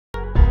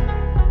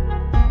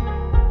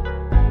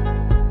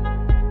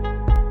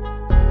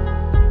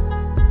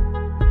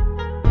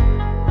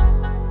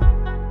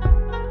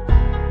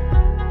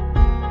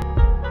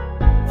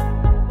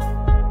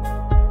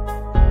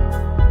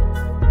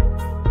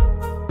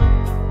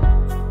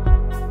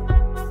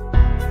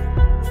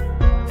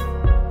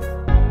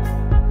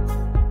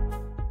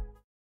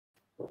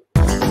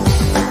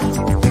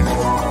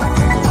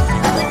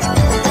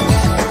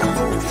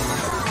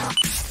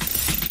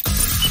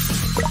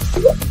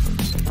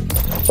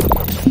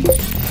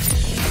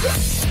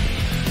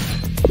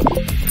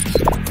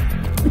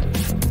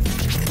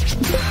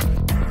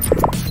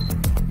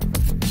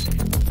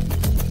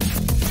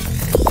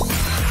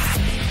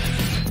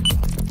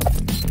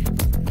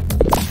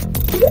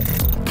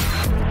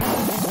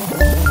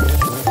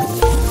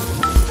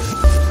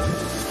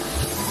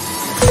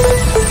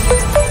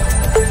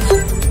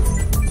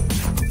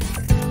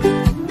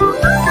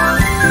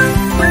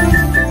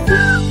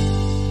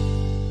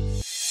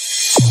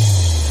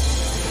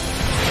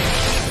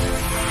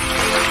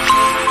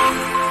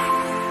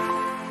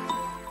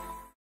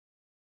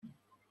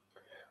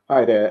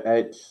Hi there.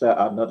 It's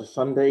another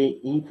Sunday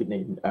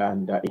evening,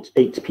 and it's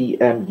 8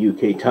 p.m.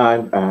 UK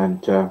time.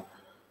 And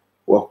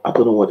well, I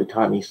don't know what the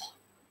time is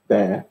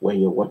there where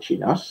you're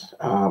watching us,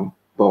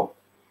 but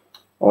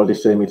all the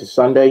same, it's a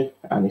Sunday,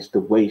 and it's the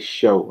Way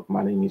Show.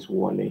 My name is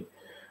Wole.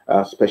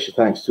 Special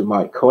thanks to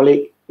my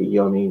colleague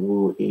Yomi,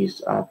 who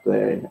is at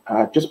the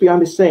just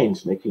behind the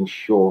scenes, making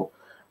sure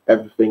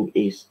everything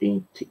is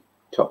in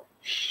tip-top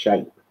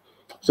shape.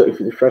 So if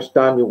it's the first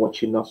time you're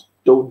watching us,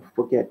 don't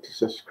forget to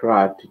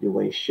subscribe to the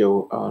Way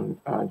Show on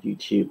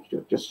YouTube.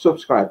 Just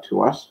subscribe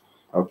to us,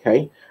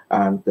 okay?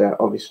 And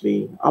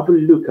obviously have a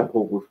look at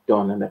what we've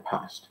done in the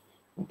past,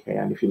 okay?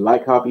 And if you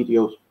like our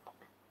videos,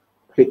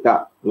 click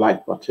that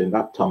like button,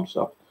 that thumbs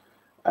up,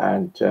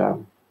 and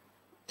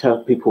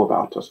tell people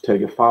about us. Tell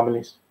your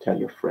families, tell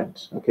your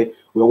friends, okay?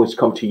 We always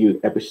come to you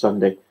every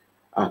Sunday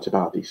at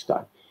about this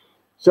time.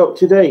 So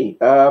today,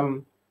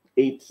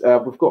 it's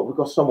we've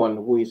got someone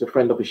who is a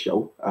friend of the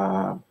show,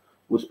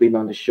 who's been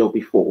on the show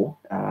before,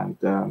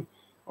 and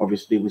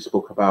obviously we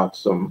spoke about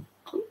some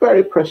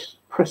very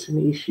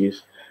pressing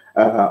issues.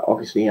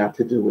 Obviously, had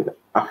to do with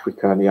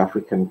Africa and the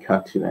African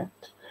continent.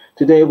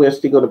 Today, we're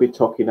still going to be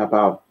talking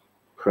about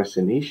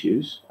pressing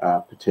issues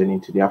pertaining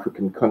to the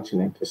African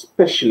continent,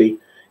 especially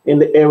in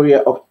the area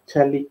of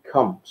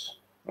telecoms.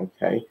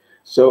 Okay,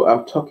 so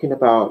I'm talking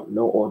about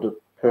no other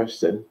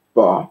person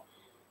but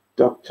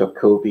Dr.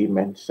 Kobby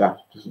Mensah.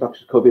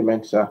 Dr. Kobby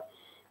Mensah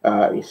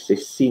is a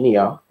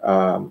senior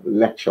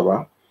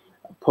lecturer,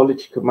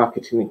 political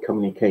marketing and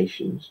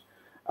communications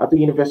at the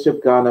University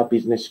of Ghana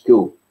Business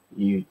School,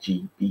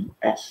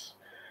 UGBS.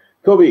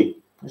 Kobby,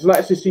 it's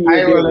nice to see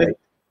you again.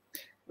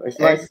 It's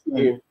nice to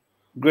see you.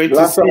 Great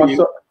to see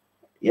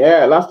you.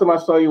 Last time I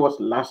saw you was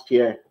last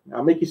year.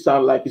 I make it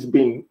sound like it's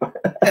been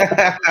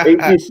 8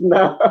 years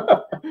now.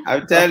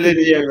 I'm telling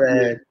you,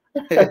 man.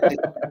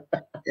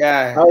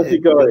 Yeah. How's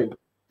it going?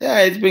 Yeah,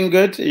 it's been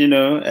good.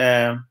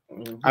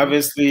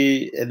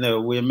 Obviously,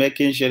 we're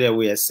making sure that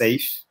we are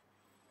safe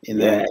in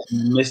the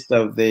midst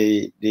of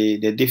the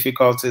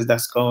difficulties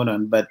that's going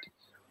on. But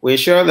we're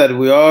sure that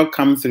we all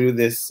come through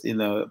this,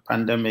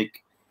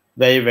 pandemic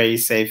very, very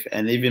safe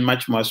and even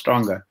much more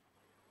stronger.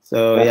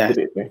 So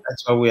Absolutely. Yeah,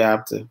 that's what we're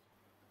up to.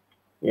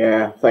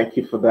 Yeah, thank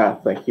you for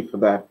that. Thank you for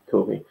that,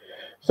 Kobby.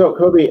 So,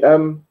 Kobby,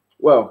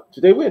 well,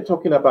 today we're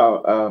talking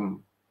about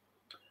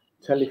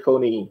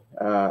telephony,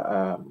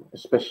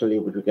 especially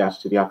with regards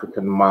to the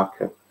African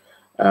market.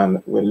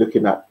 We're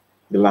looking at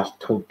the last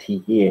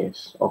 20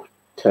 years of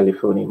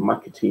telephony,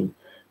 marketing,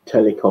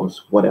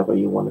 telecoms, whatever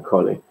you want to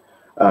call it,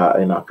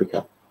 in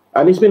Africa.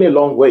 And it's been a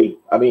long way.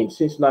 I mean,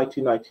 since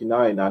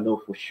 1999, I know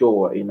for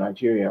sure in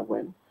Nigeria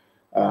when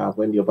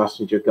the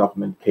Obasanjo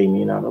government came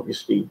in and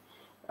obviously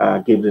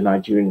gave the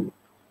Nigerian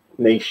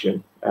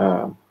nation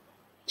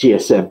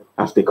GSM,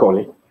 as they call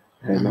it,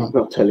 and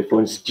not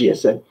telephones,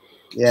 GSM.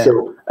 Yeah.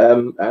 So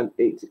and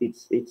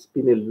it's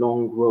been a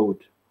long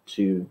road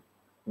to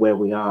where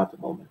we are at the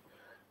moment.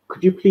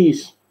 Could you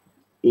please,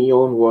 in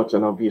your own words,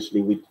 and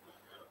obviously with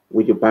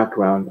your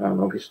background and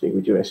obviously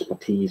with your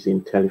expertise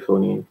in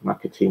telephony,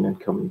 marketing,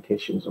 and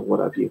communications, and what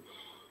have you,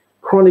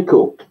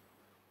 chronicle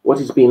what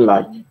it's been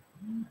like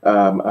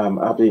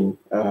having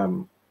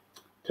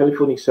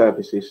telephony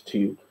services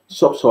to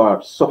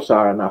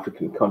sub-Saharan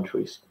African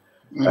countries,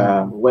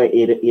 where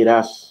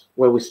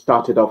we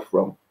started off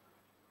from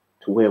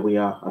to where we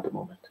are at the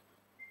moment.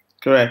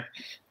 Correct.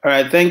 All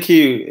right. Thank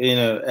you,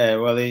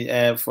 Wally,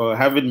 for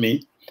having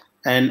me.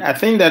 And I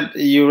think that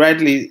you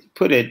rightly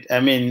put it. I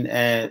mean,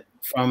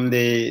 from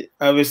the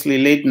obviously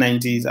late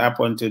 90s up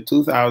until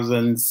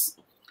 2000s,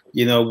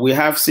 we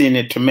have seen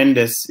a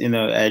tremendous,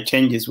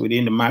 changes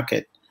within the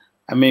market.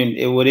 I mean,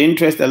 it would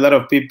interest a lot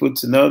of people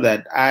to know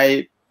that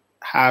I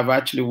have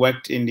actually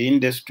worked in the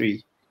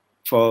industry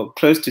for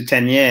close to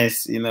 10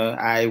 years.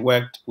 I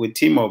worked with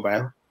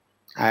T-Mobile.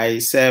 I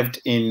served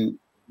in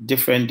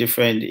different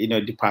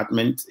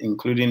departments,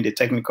 including the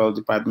technical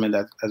department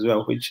as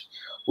well, which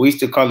we used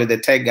to call it the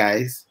tech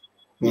guys.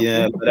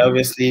 But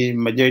obviously,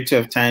 majority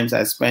of times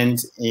I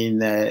spent in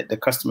the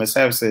customer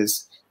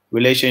services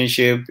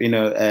relationship,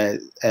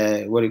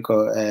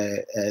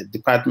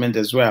 department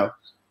as well.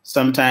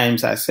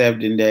 Sometimes I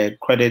served in the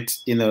credit,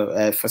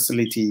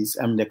 facilities.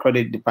 I'm the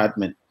credit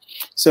department.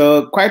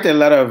 So quite a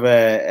lot of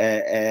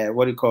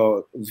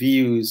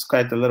views,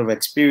 quite a lot of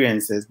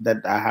experiences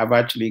that I have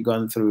actually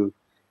gone through,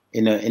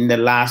 in the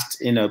last,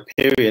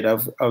 period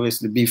of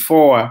obviously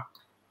before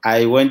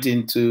I went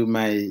into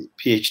my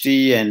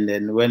PhD and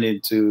then went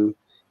into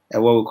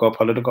what we call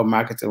political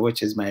marketing,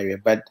 which is my area.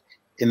 But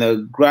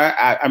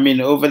I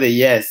mean, over the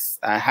years,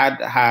 I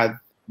had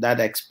that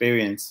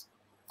experience,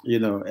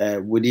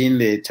 within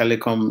the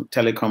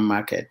telecom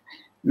market.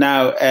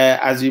 Now,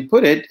 as you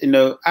put it,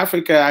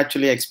 Africa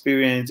actually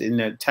experienced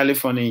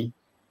telephony,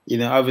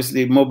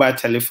 obviously mobile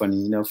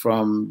telephony,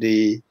 from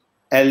the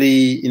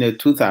early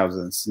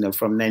 2000s,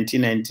 from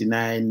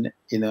 1999,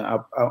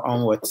 up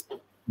onwards.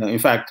 In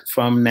fact,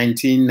 from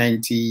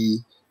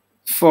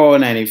 1994,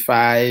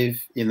 95,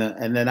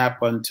 and then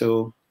up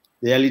until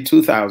the early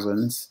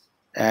 2000s.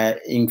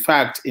 In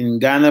fact, in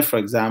Ghana, for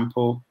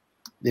example,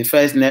 the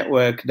first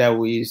network that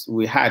we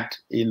had,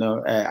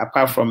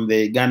 apart from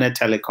the Ghana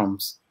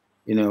Telecoms,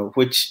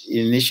 which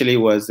initially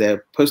was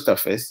the post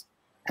office,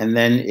 and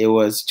then it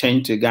was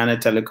changed to Ghana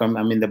Telecom.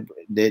 I mean,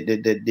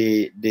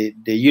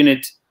 the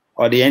unit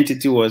or the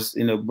entity was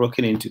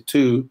broken into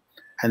two,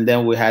 and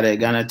then we had a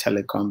Ghana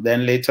Telecom.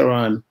 Then later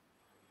on,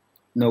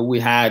 we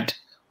had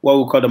what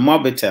we call the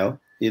Mobitel.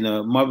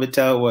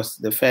 Mobitel was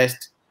the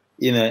first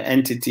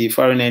entity,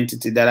 foreign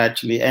entity that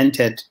actually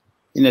entered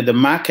the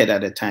market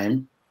at the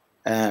time.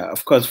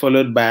 Of course,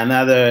 followed by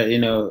another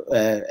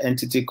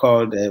entity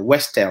called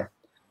Westel.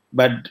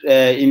 But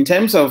in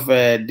terms of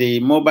the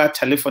mobile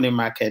telephony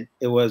market,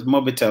 it was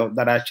Mobitel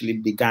that actually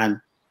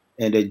began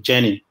the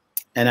journey.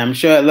 And I'm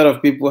sure a lot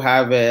of people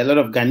have, a lot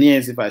of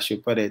Ghanaians, if I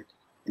should put it,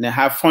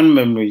 have fond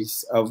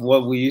memories of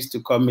what we used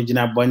to call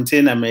Mijina Bonte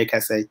in America.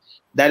 Say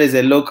that is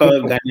a local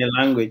Ghanaian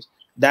language.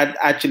 That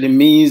actually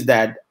means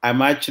that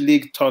I'm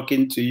actually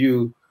talking to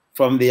you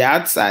from the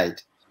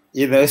outside.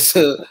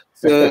 So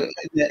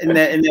in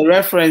the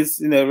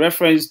reference,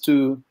 reference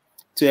to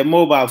a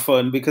mobile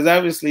phone, because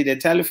obviously the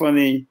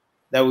telephony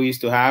that we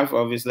used to have,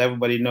 obviously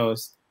everybody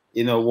knows,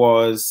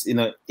 was,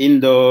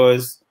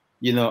 indoors,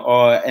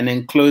 or an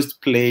enclosed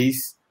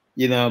place,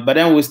 but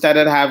then we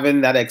started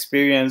having that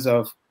experience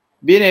of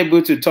being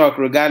able to talk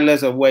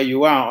regardless of where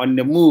you are, on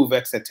the move,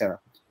 etc.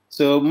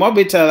 So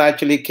Mobitel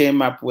actually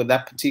came up with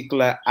that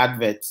particular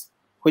advert,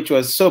 which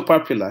was so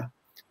popular,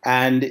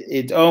 and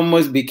it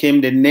almost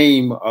became the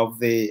name of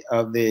the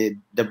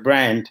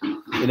brand,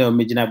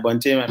 Mijina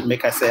Bonte,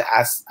 make us say,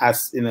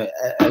 as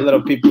a lot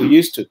of people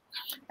used to.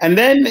 And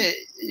then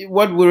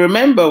what we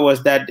remember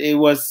was that it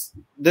was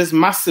this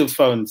massive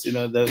phones,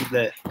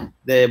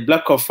 the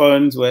block of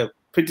phones were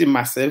pretty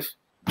massive,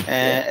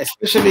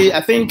 especially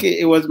I think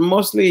it was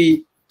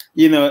mostly,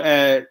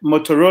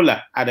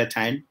 Motorola at the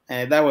time.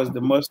 That was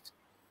the most,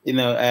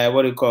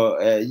 what do you call,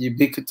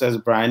 ubiquitous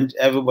brand.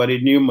 Everybody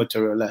knew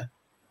Motorola.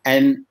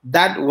 And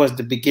that was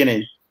the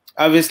beginning.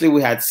 Obviously,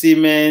 we had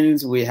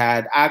Siemens, we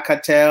had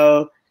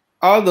Alcatel,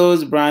 all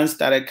those brands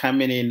started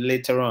coming in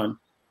later on.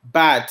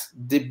 But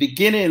the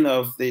beginning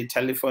of the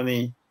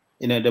telephony,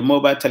 the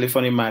mobile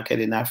telephony market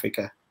in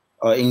Africa,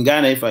 or in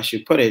Ghana, if I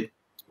should put it,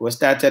 was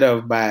started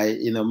off by,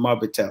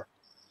 Mobitel.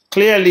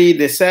 Clearly,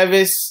 the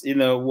service,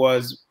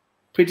 was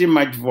pretty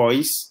much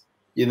voice,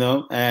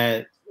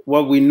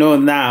 what we know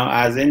now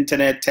as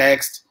internet,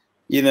 text,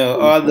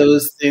 all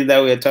those things that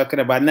we're talking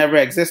about never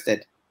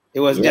existed. It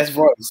was just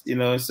voice,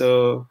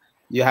 so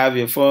you have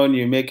your phone,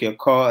 you make your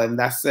call, and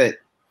that's it.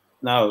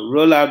 Now,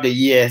 roll out the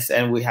years,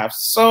 and we have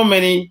so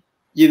many,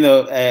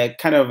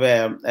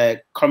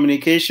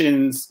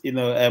 communications,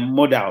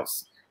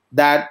 models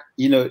that,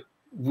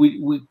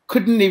 we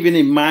couldn't even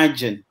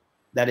imagine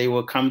that it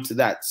will come to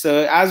that.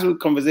 So as the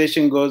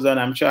conversation goes on,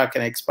 I'm sure I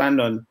can expand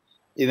on,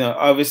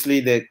 obviously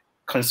the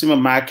consumer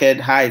market,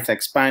 how it's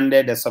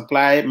expanded, the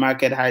supply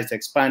market, how it's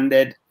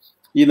expanded,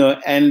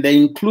 and the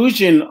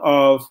inclusion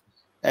of,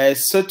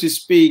 so to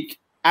speak,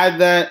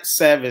 other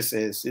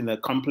services,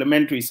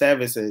 complementary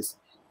services,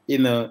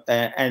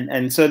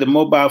 and so the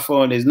mobile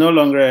phone is no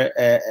longer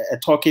a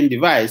talking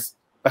device,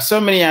 but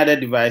so many other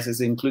devices,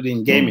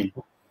 including gaming.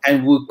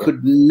 And we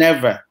could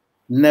never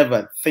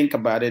think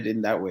about it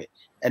in that way.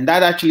 And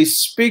that actually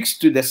speaks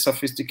to the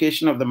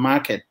sophistication of the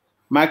market.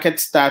 Market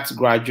starts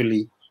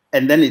gradually,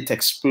 and then it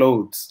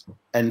explodes.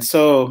 And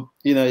so,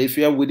 if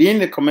you're within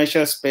the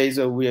commercial space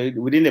or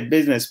within the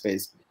business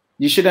space,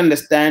 you should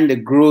understand the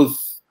growth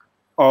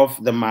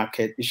of the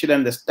market. You should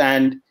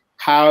understand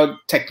how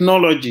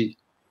technology,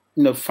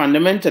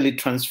 fundamentally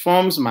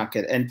transforms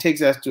market and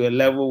takes us to a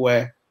level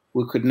where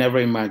we could never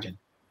imagine.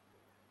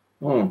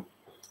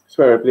 It's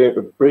very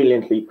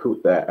brilliantly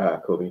put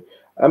there, Kobby.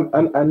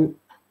 And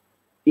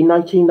in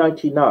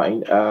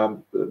 1999,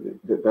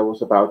 there was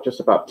just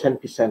about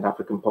 10%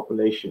 African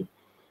population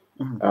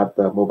at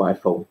the mobile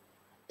phone.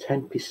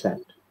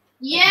 10%.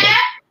 Yeah.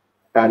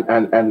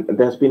 And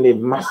there's been a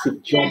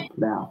massive jump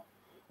now,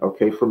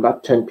 okay, from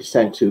that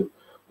 10% to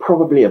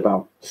probably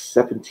about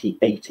 70,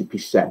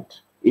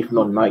 80%, if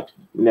not 90,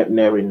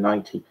 nearing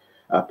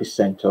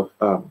 90% of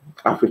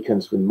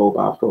Africans with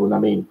mobile phone. I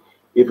mean,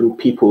 even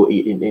people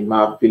in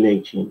my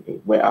village,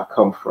 where I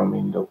come from,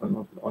 in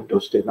Ondo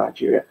State,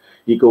 Nigeria,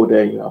 you go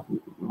there, you have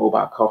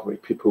mobile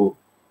coverage. People,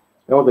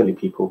 elderly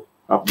people,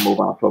 have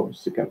mobile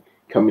phones to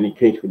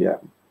communicate with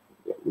their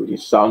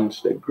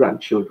sons, their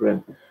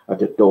grandchildren,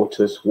 their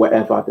daughters,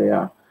 wherever they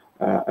are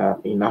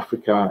in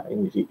Africa.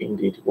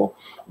 Indeed, well,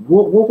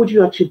 what would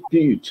you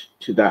attribute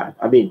to that?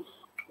 I mean,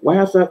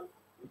 why is that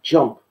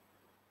jump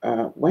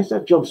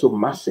so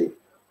massive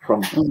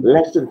from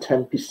less than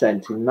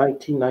 10% in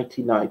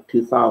 1999,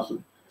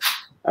 2000,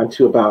 and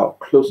to about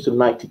close to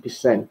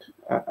 90%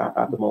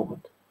 at the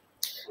moment?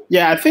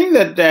 Yeah, I think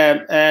that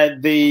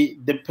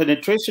the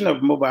penetration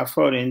of mobile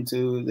phone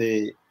into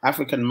the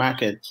African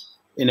market,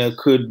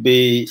 could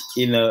be,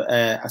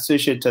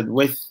 associated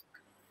with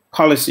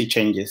policy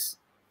changes.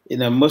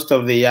 Most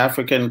of the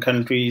African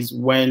countries,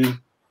 when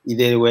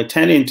they were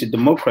turning to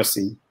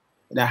democracy,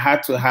 they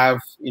had to have,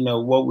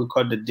 what we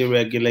call the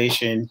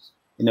deregulation,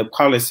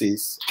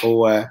 policies,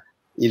 or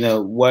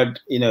what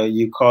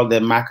you call the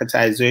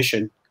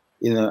marketization,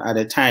 at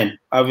the time.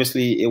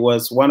 Obviously, it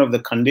was one of the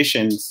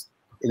conditions,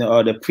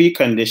 or the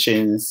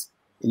preconditions,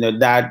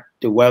 that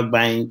the World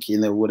Bank,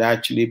 would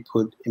actually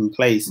put in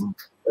place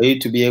for you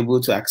to be able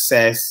to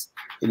access,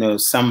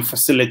 some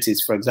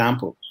facilities, for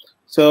example.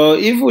 So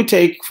if we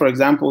take, for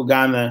example,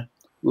 Ghana,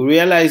 we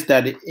realized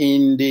that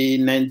in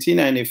the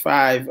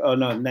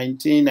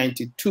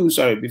 1992,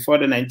 sorry, before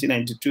the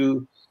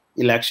 1992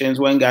 elections,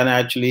 when Ghana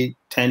actually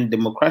turned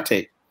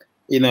democratic,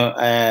 in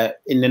the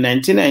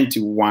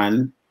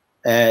 1991,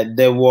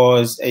 there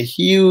was a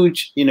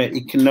huge,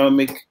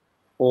 economic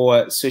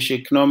or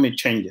socioeconomic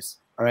changes.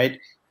 All right,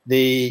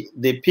 the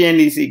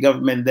PNDC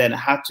government then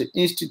had to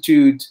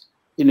institute,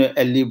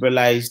 a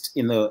liberalized,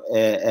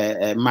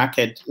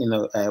 market,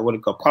 what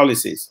you call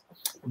policies.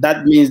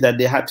 That means that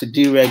they had to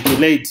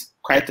deregulate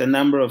quite a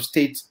number of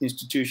state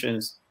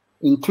institutions,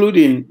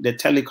 including the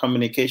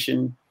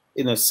telecommunication,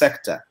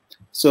 sector.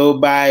 So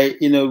by,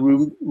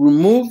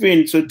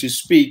 removing, so to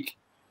speak,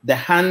 the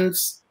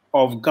hands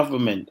of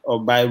government,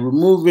 or by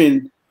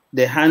removing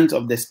the hands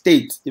of the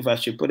state, if I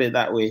should put it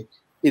that way,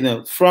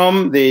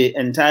 from the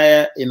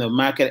entire,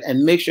 market,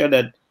 and make sure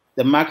that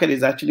the market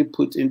is actually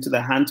put into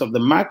the hands of the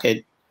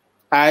market,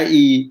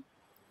 i.e.,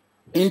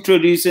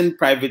 introducing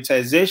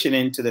privatization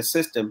into the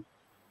system,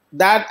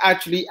 that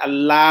actually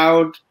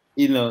allowed,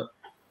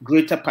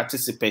 greater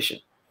participation.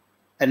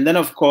 And then,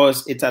 of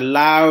course, it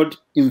allowed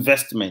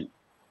investment,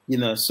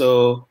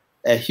 so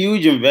a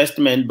huge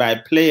investment by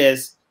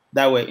players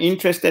that were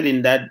interested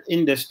in that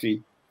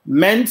industry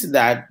meant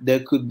that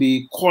there could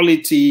be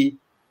quality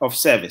of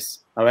service,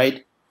 all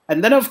right?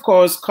 And then, of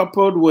course,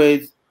 coupled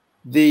with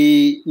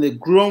the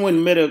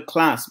growing middle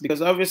class,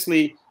 because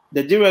obviously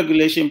the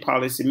deregulation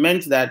policy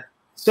meant that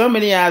so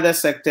many other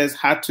sectors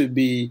had to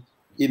be,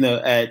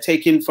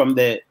 taken from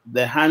the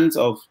hands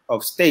of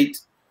state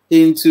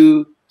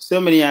into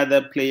so many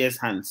other players'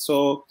 hands.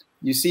 So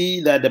you see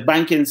that the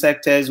banking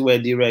sectors were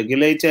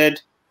deregulated,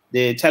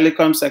 the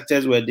telecom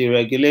sectors were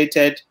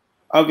deregulated,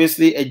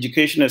 obviously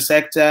educational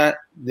sector,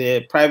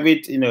 the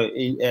private,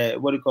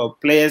 what you call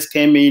players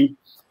came in.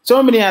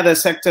 So many other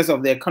sectors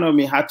of the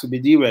economy had to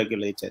be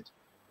deregulated.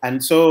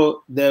 And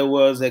so there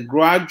was a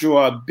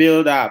gradual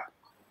build-up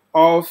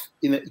of,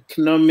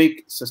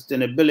 economic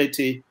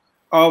sustainability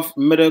of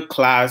middle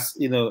class,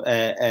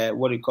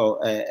 what do you call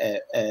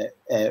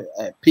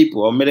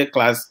people, or middle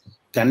class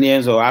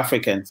Ghanaians or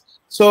Africans.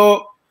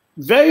 So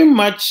very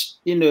much,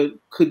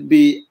 could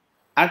be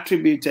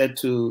attributed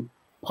to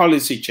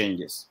policy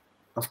changes.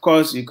 Of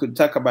course, you could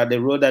talk about the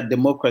role that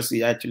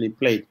democracy actually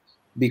played,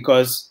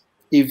 because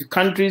if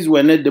countries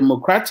were not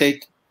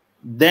democratic,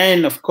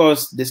 then of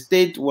course the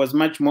state was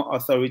much more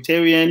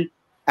authoritarian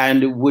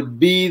and would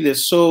be the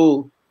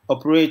sole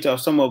operator of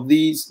some of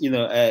these,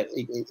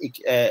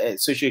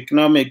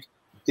 socioeconomic,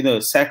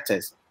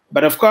 sectors.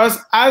 But of course,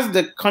 as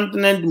the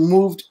continent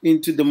moved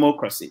into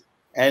democracy,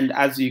 and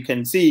as you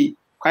can see,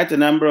 quite a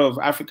number of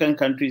African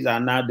countries are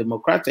now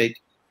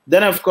democratic,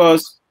 then of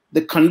course,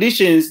 the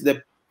conditions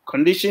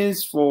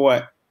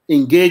for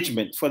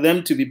engagement, for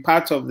them to be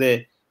part of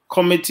the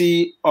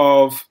committee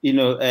of,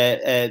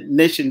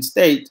 nation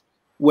state,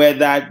 were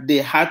that they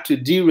had to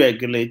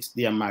deregulate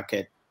their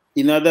market,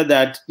 in order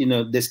that,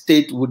 the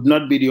state would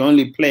not be the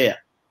only player,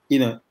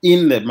 in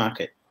the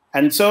market.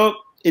 And so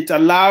it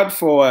allowed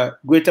for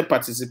greater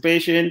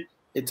participation,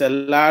 it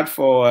allowed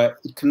for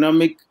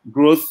economic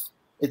growth,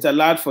 it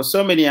allowed for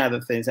so many other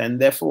things. And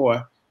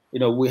therefore,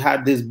 we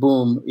had this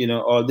boom,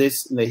 or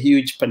this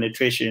huge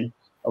penetration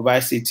of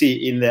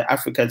ICT in the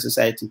African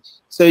society.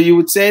 So you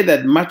would say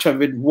that much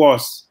of it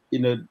was,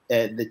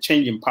 the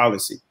change in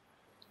policy.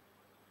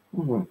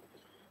 Mm-hmm.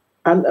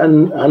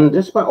 And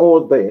despite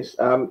all this,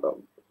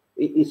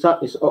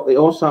 it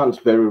all sounds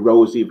very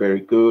rosy, very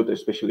good,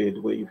 especially the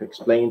way you've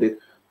explained it.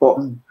 But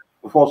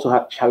we've also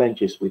had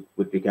challenges with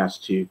regards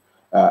to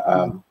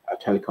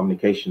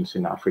telecommunications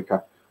in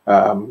Africa.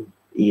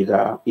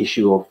 Either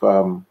issue of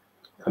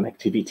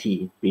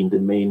connectivity being the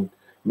main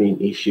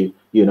issue,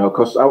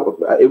 because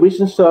a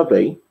recent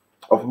survey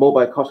of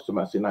mobile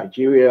customers in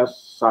Nigeria,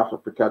 South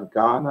Africa,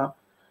 Ghana,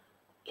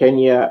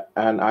 Kenya,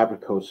 and Ivory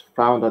Coast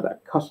found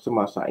that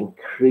customers are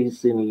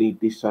increasingly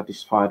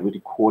dissatisfied with the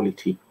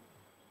quality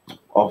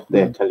of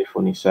their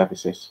telephony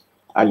services,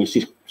 and you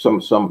see some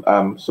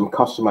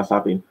customers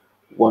having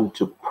 1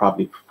 to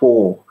probably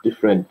 4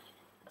 different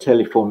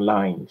telephone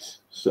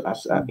lines, so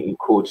as in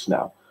quotes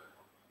now.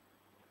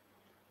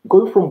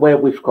 Going from where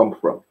we've come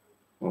from,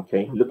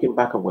 okay, looking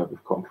back at where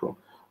we've come from,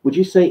 would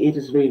you say it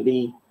is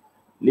really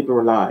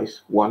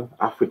liberalized, one,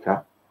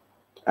 Africa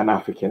and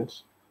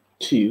Africans,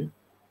 2,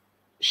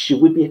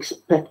 should we be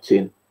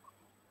expecting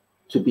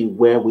to be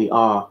where we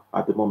are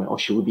at the moment, or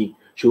should we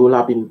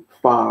have been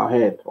far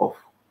ahead of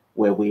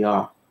where we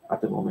are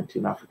at the moment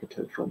in Africa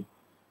telephony?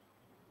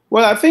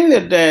 Well, I think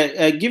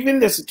that given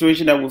the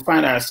situation that we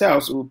find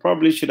ourselves, we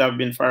probably should have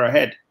been far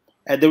ahead.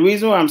 The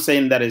reason why I'm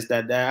saying that is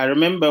that I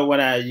remember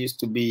when I used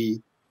to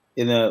be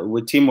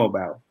with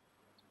T-Mobile,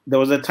 there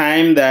was a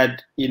time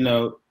that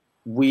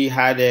we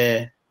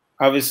had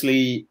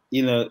obviously,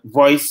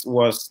 voice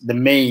was the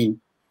main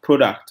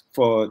product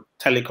for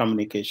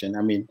telecommunication.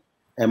 I mean,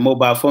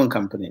 mobile phone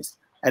companies.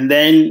 And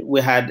then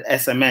we had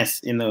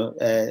SMS,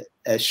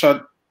 a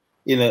short,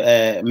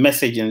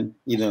 messaging,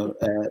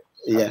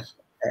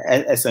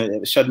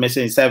 short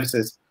messaging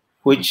services,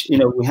 which,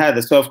 we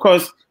had. So, of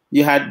course,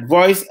 you had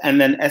voice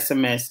and then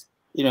SMS,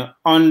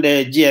 on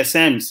the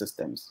GSM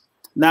systems.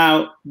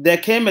 Now, there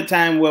came a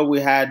time where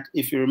we had,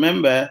 if you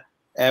remember,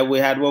 we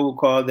had what we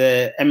call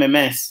the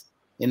MMS,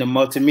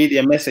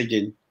 multimedia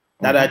messaging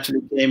that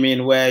actually came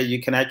in, where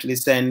you can actually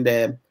send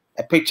a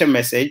picture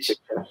message.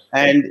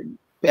 And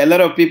a lot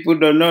of people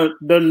don't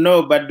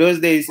know, but those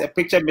days, a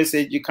picture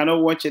message, you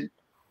cannot watch it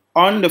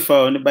on the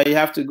phone, but you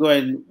have to go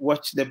and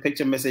watch the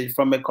picture message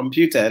from a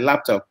computer, a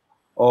laptop,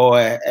 or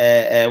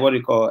a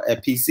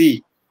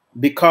PC,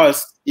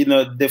 because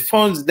the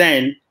phones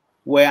then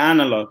were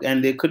analog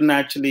and they couldn't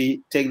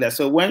actually take that.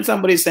 So when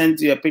somebody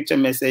sent you a picture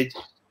message,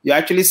 you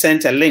actually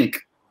sent a link,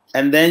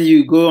 and then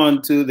you go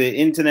onto the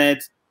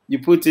internet, you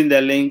put in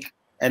the link,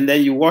 and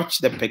then you watch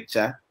the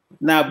picture.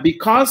 Now,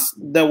 because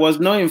there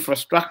was no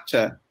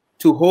infrastructure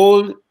to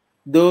hold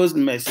those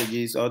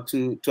messages or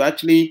to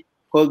actually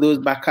hold those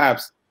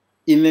backups,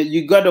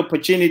 you got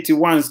opportunity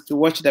once to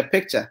watch the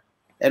picture.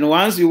 And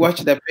once you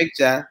watch the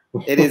picture,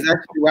 it is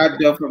actually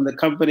wiped off from the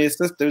company's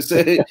system. So,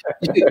 those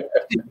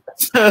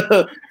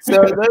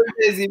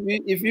days,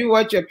 if you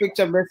watch your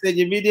picture message,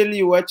 immediately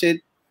you watch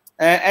it.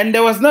 And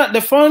there was not,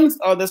 the phones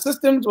or the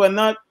systems were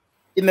not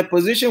in a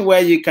position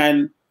where you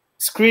can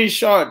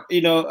screenshot,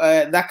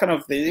 that kind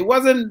of thing. It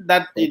wasn't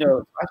that,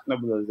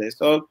 fashionable those days.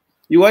 So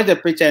you watch the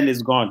picture and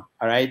it's gone.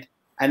 All right.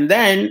 And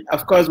then,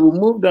 of course, we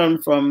moved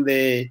on from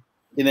the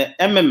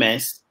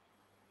MMS,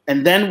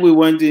 and then we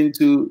went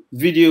into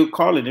video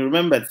calling. You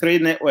remember 3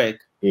 network?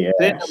 Yes.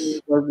 3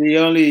 network was the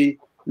only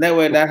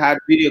network that had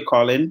video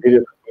calling.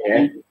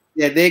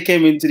 Yeah, they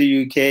came into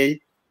the UK,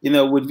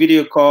 with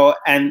video call,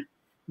 and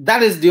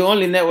that is the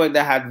only network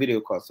that had video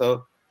call.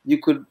 So you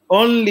could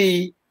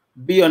only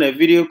be on a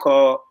video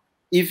call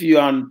if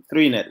you're on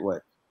 3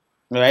 network,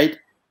 right?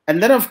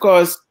 And then, of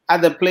course,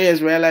 other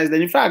players realized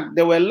that, in fact,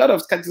 there were a lot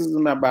of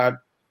skepticism about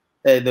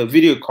the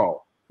video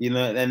call,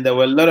 and there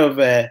were a lot of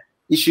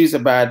issues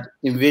about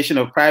invasion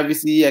of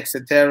privacy,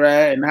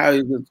 etc., and how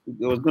it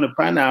was going to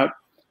pan out.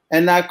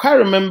 And I quite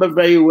remember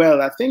very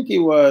well. I think it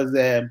was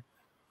this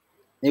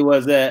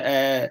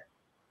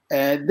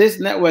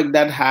network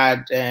that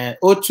had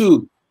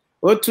O2.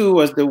 O2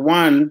 was the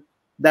one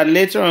that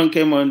later on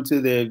came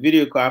onto the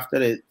video call after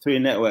the 3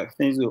 networks,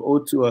 things with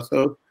O2 or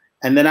so,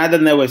 and then other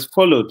networks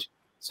followed.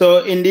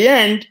 So in the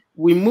end,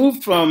 we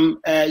moved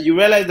from, you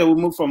realize that we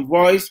moved from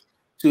voice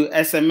to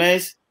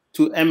SMS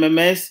to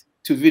MMS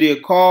to video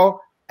call,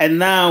 and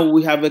now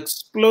we have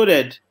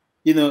exploded,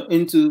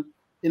 into,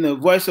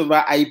 voice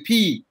over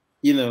IP,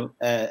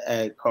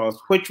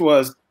 calls, which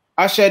was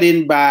ushered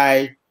in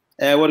by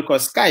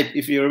Skype,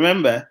 if you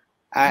remember.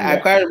 I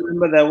quite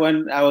remember that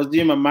when I was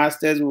doing my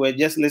master's, we were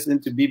just listening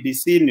to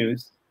BBC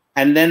News,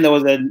 and then there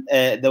was a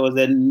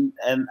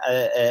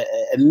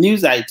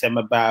news item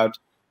about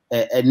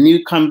a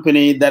new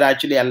company that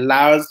actually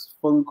allows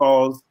phone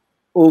calls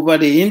over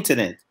the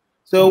internet.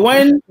 So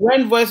when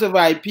voice over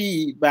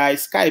IP by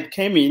Skype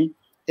came in,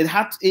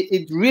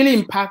 it really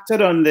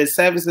impacted on the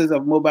services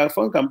of mobile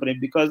phone companies,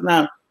 because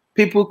now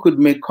people could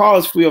make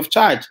calls free of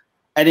charge,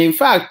 and in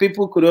fact,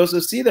 people could also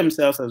see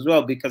themselves as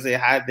well, because they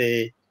had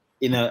the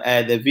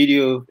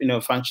video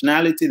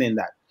functionality in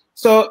that.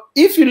 So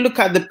if you look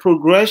at the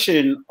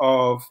progression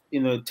of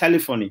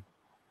telephony,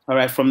 all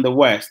right, from the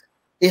West,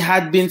 it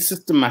had been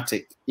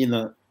systematic,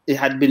 it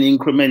had been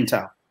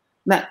incremental.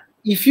 Now,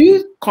 if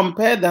you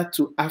compare that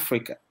to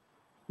Africa,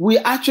 we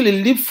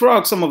actually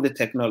leapfrog some of the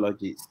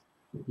technologies.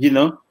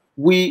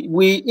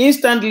 We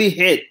instantly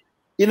hit.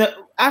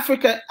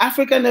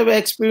 Africa never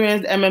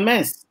experienced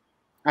MMS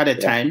at a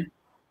time.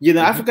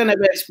 Africa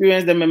never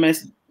experienced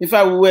MMS. In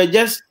fact, we were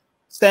just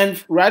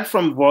sent right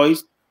from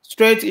voice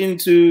straight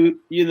into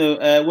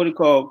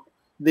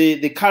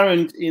the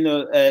current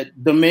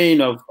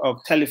domain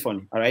of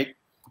telephony. All right,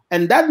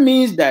 and that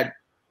means that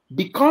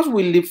because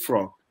we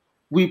leapfrog,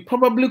 we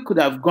probably could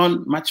have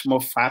gone much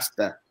more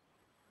faster.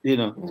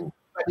 But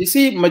you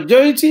see,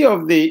 majority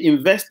of the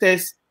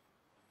investors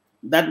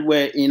that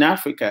were in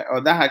Africa or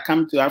that had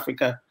come to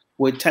Africa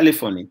with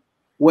telephony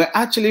were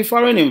actually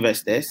foreign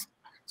investors.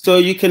 So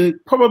you can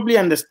probably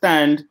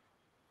understand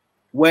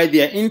where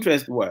their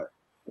interests were.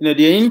 Their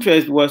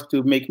interest was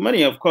to make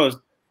money, of course,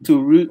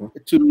 to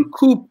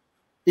recoup,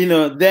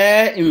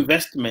 their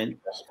investment,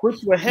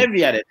 which were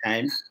heavy at the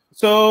time.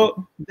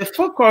 So the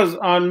focus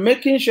on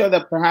making sure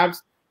that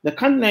perhaps the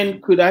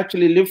continent could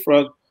actually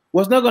leapfrog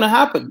was not going to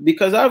happen,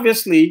 because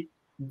obviously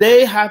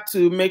they had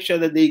to make sure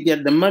that they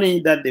get the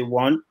money that they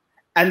want,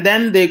 and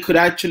then they could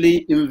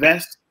actually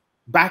invest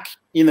back,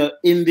 in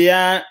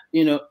their,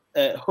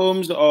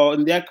 homes or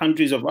in their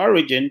countries of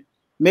origin,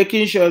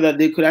 making sure that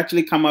they could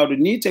actually come out with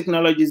new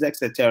technologies,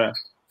 etc.,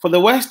 for the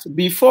West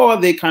before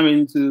they come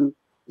onto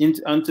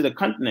the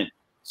continent.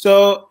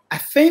 So I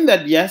think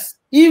that yes,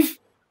 if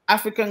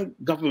African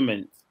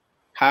governments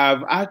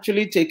have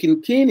actually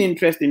taken keen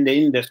interest in the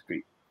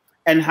industry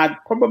and had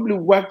probably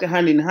worked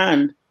hand in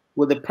hand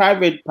with the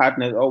private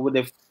partners or with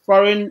the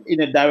foreign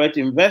direct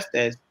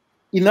investors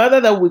in order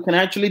that we can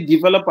actually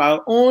develop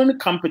our own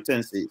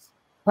competencies.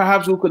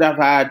 Perhaps we could have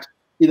had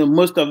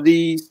most of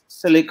these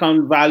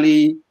Silicon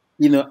Valley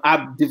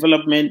app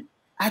development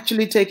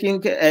actually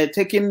taking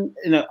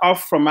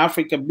off from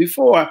Africa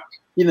before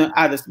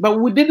others, but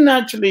we didn't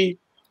actually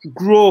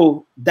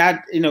grow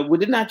that. We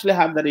didn't actually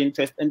have that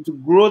interest and to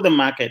grow the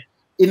market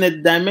in a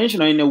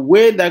dimension or in a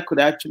way that could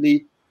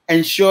actually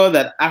ensure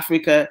that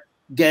Africa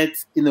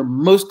gets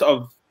most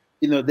of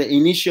the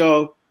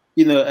initial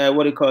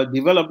what do you call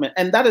development,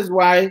 and that is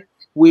why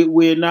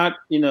we're not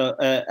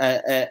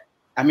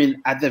I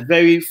mean at the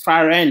very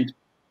far end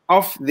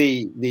of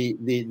the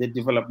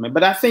development.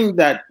 But I think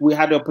that we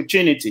had the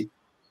opportunity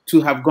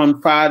to have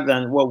gone farther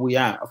than what we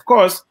are. Of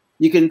course,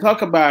 you can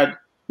talk about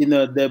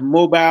the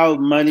mobile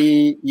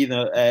money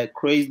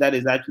craze that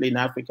is actually in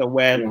Africa,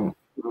 where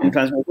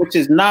which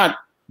is not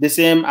the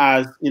same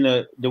as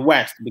the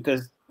West,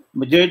 because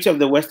majority of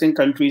the Western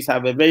countries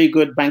have a very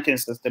good banking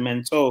system,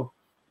 and so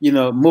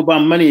mobile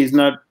money is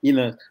not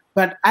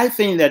But I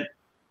think that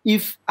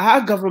if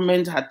our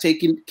government had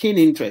taken keen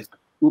interest,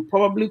 we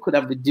probably could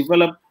have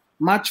developed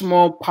much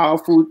more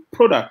powerful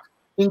products,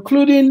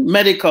 including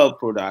medical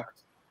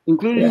products,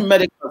 including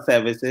medical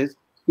services,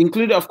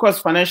 including, of course,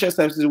 financial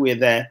services were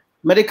there.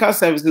 Medical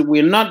services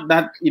were not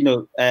that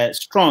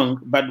strong,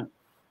 but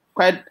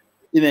quite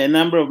a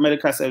number of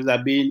medical services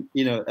are being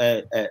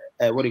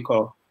what do you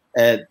call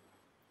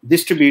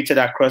distributed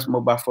across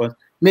mobile phones.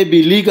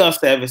 Maybe legal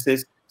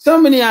services. So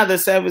many other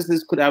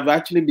services could have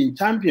actually been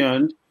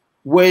championed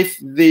with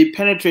the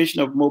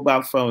penetration of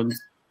mobile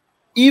phones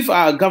if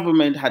our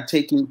government had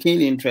taken keen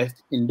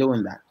interest in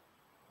doing that.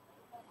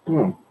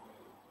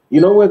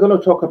 We're going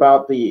to talk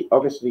about the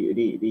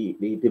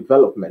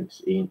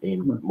developments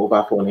in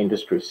mobile phone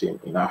industries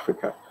in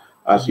Africa,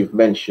 as you've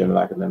mentioned,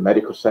 like in the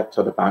medical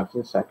sector, the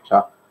banking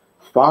sector,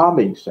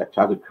 farming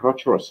sector,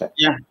 agricultural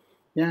sector.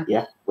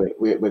 Yeah.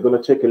 We're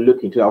going to take a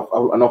look into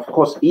and of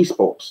course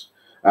esports.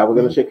 We're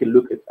going to take a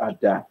look at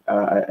that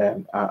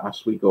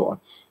as we go on.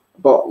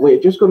 But we're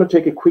just going to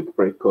take a quick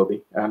break,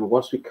 Kobby, and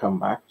once we come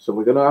back, so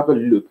we're going to have a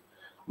look.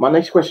 My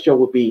next question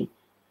would be,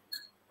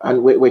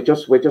 and we're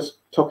just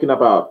talking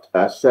about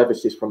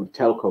services from the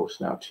telcos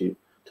now to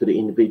the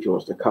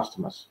individuals, the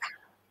customers.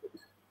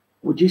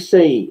 Would you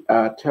say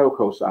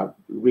telcos are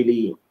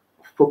really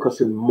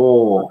focusing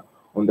more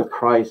on the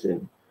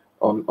pricing,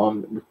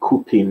 on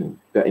recouping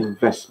the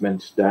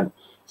investments than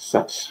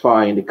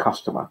satisfying the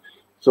customer?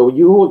 So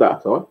you hold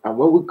that thought, and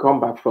when we come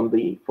back from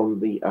the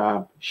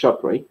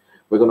short break,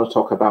 we're going to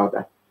talk about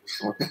that.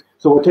 Okay.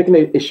 So we're taking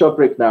a short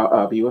break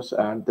now, viewers,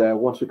 and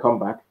once we come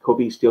back,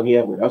 Kobby is still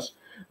here with us.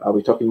 We're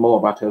talking more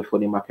about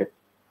telephony market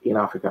in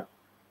Africa.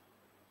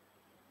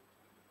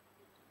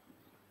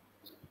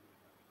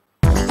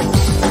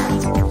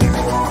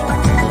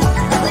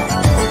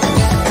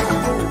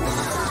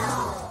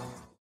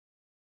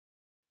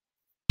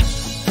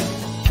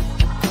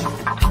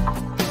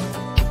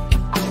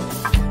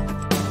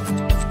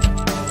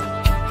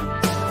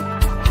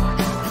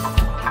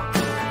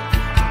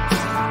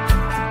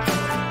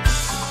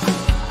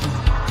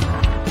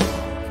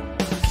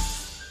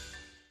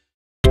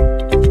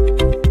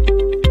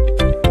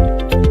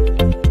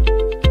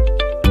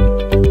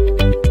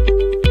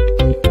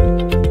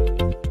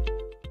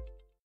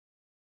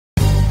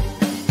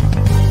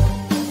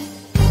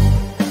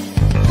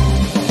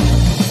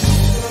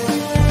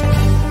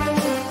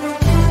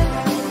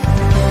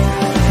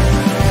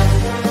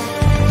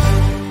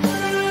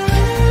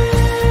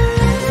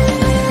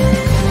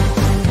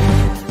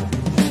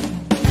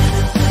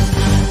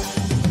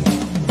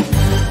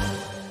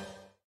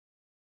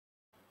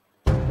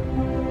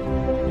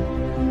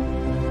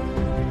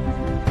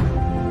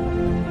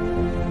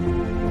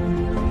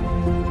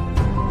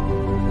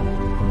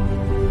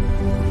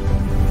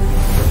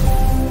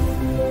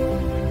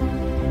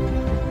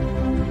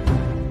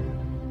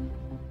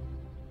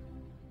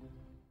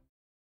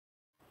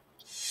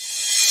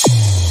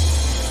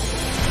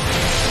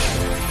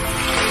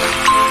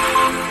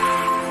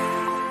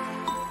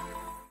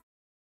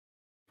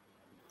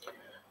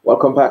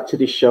 Welcome back to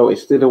the show.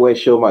 It's still the Way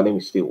Show. My name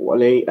is still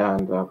Wole,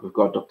 and we've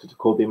got Dr.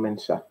 Kobby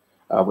Mensah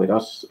with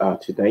us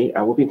today.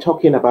 We've been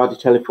talking about the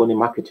telephony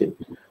marketing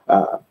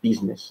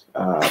business,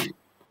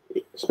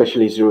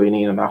 especially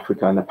zeroing in on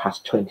Africa in the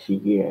past 20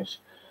 years.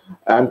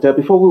 And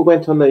before we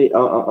went on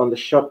the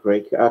short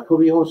break,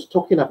 Kobby was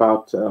talking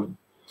about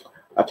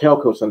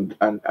telcos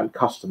and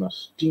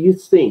customers. Do you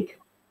think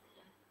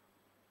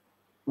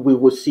we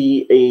will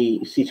see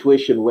a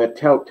situation where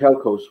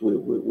telcos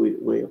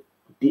will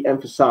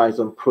de-emphasize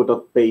on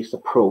product-based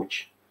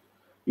approach,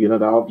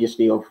 that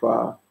obviously of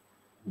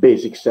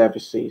basic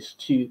services,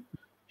 to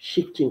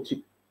shift into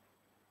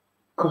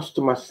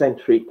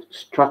customer-centric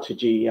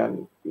strategy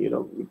and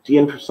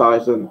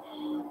de-emphasize on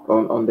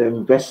the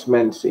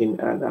investments in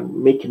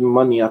and making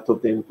money out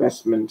of the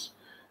investments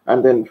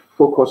and then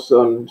focus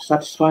on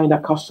satisfying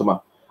that customer.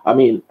 I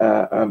mean,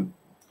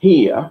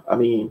 here, I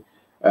mean,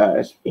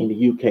 in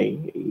the UK,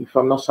 if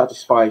I'm not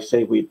satisfied,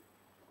 say with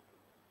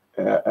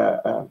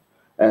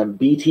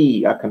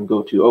BT, I can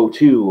go to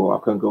O2 or I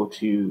can go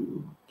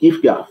to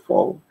GiftGaff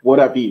or what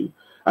have you.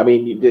 I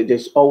mean,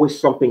 there's always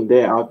something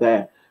there out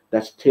there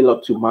that's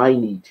tailored to my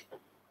need.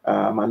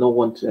 I don't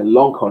want a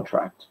long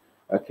contract.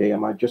 Okay, I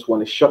might just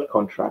want a short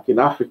contract. In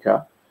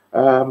Africa,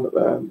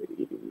 the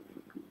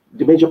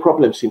major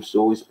problem seems to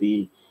always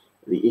be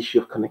the issue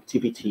of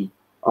connectivity.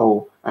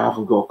 Oh, I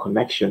haven't got a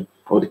connection,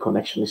 or the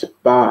connection is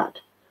bad,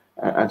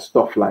 and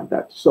stuff like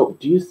that. So,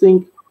 do you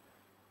think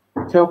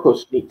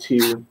telcos need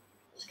to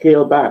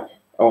scale back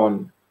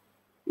on,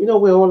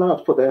 we're all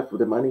out for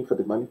the money,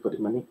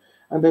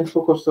 and then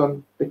focus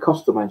on the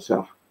customer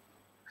itself?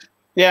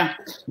 Yeah,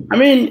 I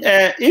mean,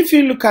 if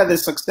you look at the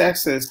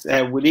successes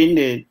within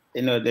the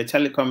the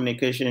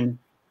telecommunication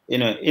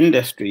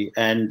industry,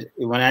 and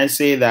when I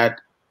say that,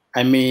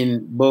 I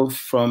mean both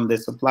from the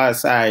supplier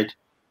side,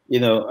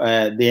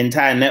 the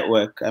entire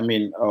network. I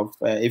mean, of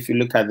if you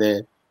look at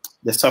the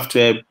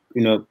software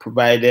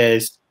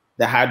providers,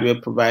 the hardware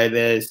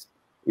providers,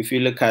 if you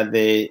look at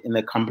the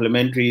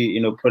complementary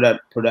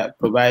product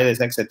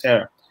providers,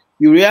 etc.,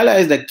 you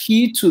realize the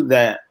key to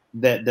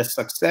the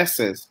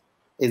successes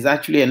is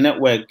actually a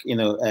network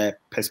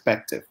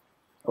perspective.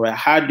 Right?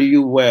 How do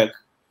you work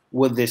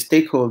with the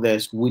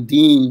stakeholders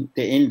within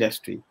the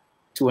industry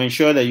to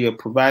ensure that you're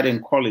providing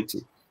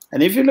quality?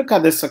 And if you look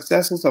at the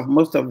successes of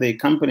most of the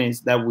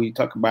companies that we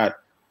talk about,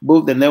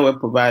 both the network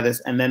providers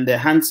and then the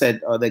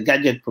handset or the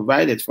gadget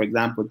providers, for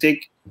example,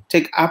 take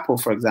Apple,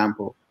 for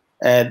example.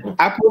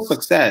 Apple's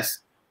success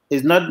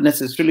is not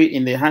necessarily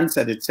in the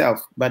handset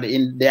itself, but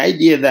in the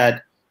idea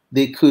that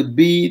they could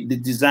be the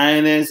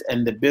designers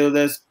and the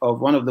builders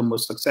of one of the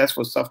most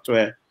successful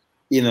software,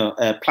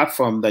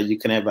 platform that you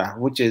can ever have,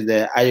 which is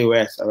the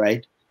iOS. All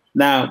right.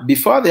 Now,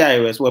 before the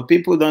iOS, what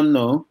people don't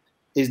know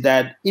is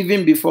that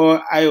even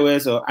before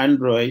iOS or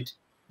Android,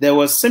 there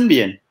was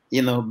Symbian,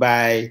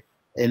 by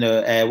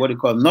what do you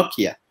call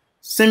Nokia.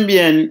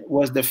 Symbian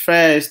was the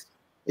first,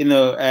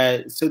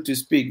 so to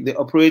speak, the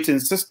operating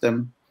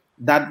system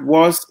that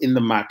was in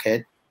the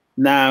market.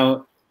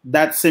 Now,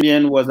 that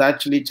Symbian was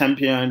actually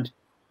championed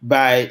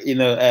by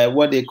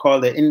what they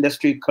call the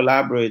industry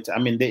collaborator. I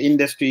mean, the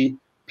industry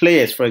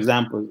players. For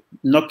example,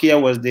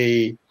 Nokia was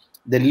the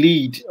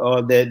lead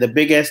or the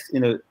biggest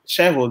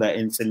shareholder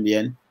in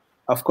Symbian.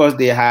 Of course,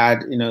 they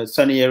had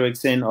Sony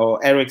Ericsson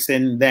or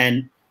Ericsson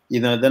then.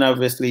 Then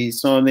obviously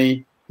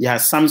Sony. You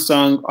had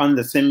Samsung on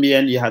the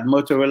Symbian. You had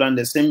Motorola on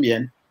the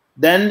Symbian.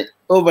 Then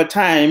over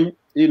time,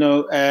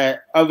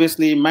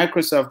 obviously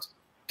Microsoft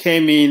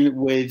came in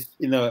with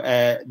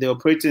the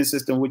operating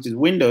system, which is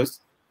Windows.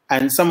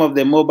 And some of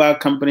the mobile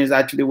companies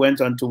actually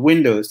went on to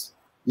Windows,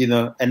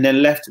 and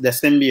then left the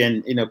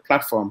Symbian,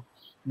 platform.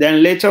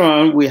 Then later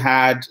on, we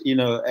had,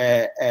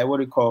 what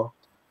do you call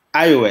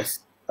iOS,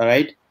 all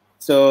right?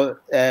 So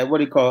what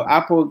do you call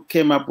Apple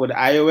came up with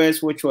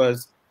iOS, which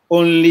was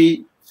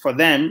only for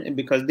them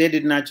because they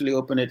didn't actually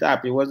open it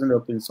up. It wasn't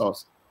open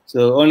source.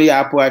 So only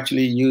Apple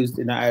actually used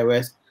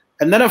iOS.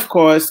 And then, of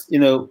course,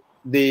 the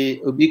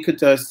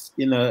ubiquitous,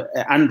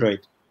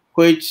 Android,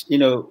 which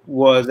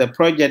was a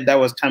project that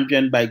was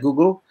championed by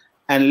Google,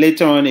 and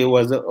later on it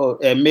was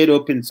made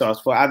open source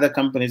for other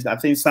companies. I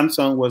think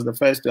Samsung was the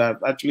first to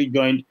have actually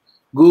joined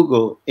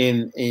Google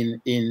in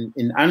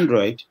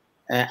Android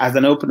as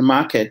an open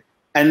market,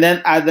 and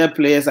then other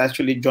players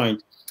actually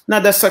joined. Now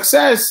the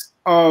success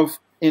of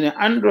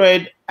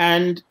Android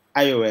and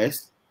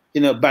iOS,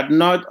 but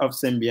not of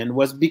Symbian,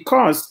 was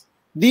because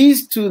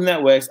these two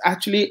networks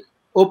actually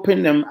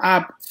opened them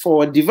up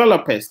for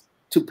developers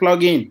to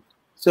plug in.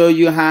 So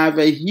you have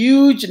a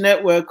huge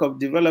network of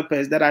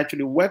developers that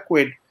actually work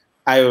with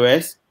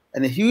iOS,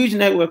 and a huge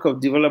network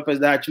of developers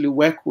that actually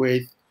work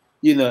with,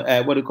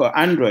 what do you call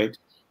Android.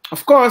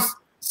 Of course,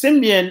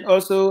 Symbian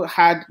also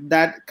had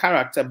that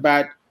character,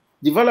 but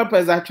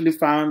developers actually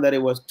found that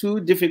it was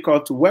too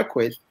difficult to work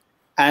with,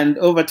 and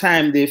over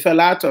time they fell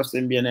out of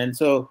Symbian, and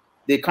so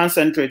they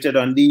concentrated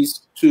on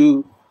these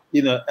two,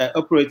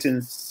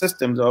 operating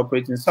systems or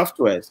operating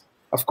softwares.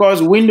 Of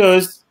course,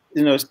 Windows,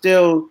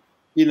 still,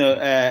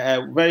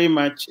 very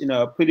much,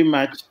 pretty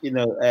much,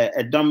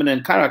 a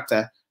dominant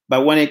character.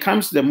 But when it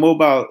comes to the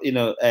mobile, what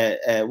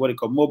do you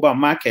call mobile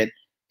market,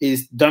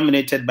 is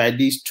dominated by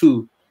these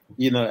two, what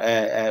do you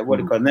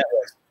call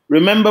networks.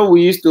 Remember,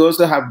 we used to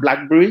also have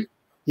BlackBerry,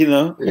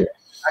 Yes.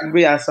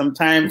 BlackBerry has some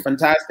time,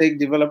 fantastic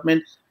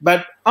development,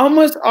 but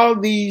almost all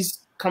these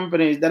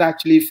companies that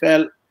actually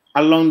fell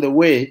along the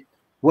way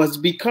was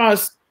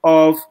because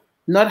of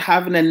not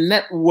having a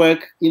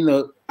network,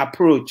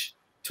 approach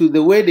to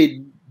the way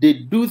they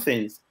do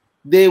things.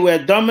 They were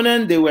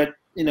dominant, they were,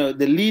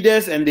 the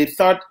leaders, and they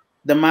thought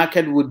the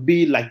market would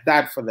be like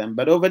that for them.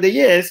 But over the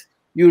years,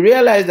 you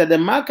realize that the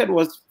market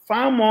was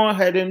far more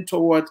heading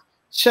towards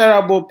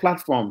shareable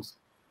platforms,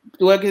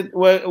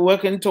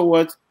 working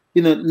towards,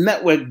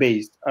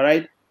 network-based, all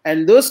right?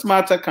 And those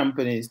smarter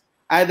companies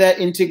either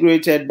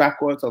integrated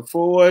backwards or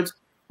forwards,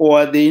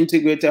 or they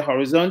integrated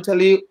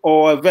horizontally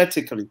or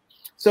vertically.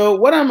 So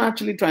what I'm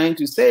actually trying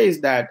to say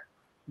is that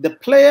the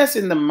players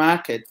in the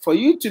market, for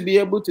you to be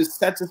able to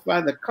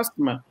satisfy the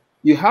customer,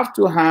 you have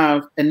to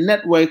have a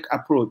network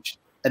approach,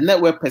 a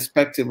network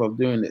perspective of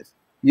doing this.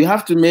 You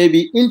have to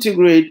maybe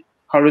integrate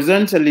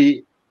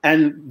horizontally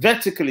and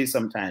vertically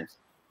sometimes,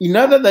 in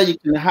order that you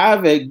can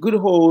have a good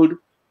hold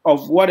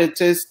of what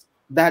it is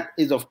that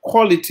is of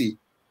quality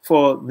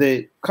for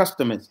the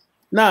customers.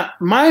 Now,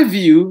 my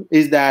view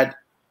is that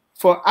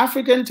for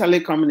African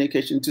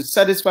telecommunication to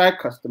satisfy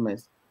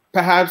customers,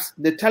 perhaps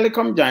the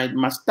telecom giant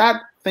must start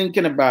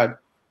thinking about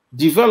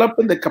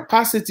developing the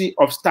capacity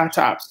of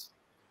startups,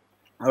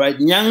 all right,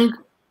 young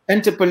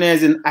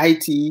entrepreneurs in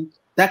IT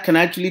that can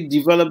actually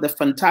develop the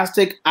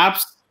fantastic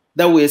apps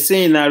that we're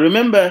seeing now.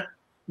 Remember,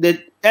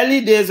 the early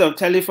days of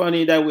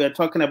telephony that we are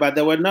talking about,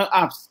 there were no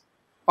apps.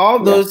 All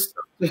those,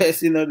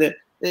 you know,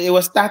 it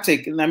was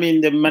static. I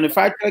mean, the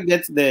manufacturer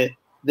gets the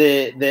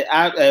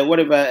app,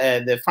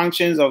 whatever the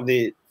functions of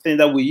the thing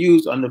that we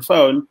use on the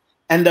phone,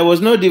 and there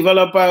was no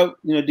developer,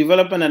 you know,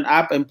 developing an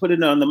app and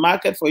putting it on the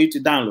market for you to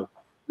download.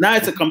 Now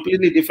it's a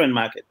completely different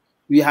market.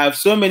 We have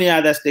so many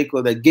other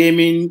stakeholders,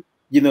 gaming,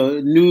 you know,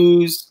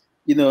 news,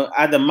 you know,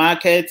 other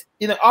markets,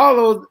 you know, all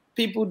those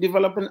people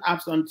developing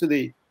apps onto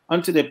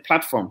the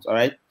platforms. All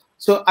right.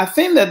 So I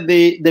think that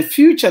the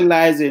future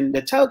lies in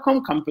the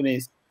telecom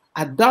companies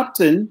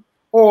adopting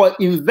or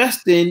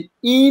investing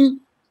in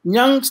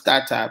young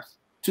startups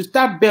to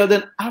start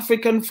building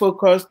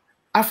African-focused,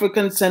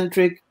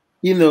 African-centric,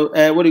 you know,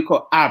 what do you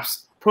call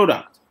apps,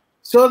 products,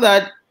 so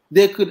that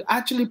they could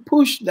actually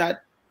push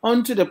that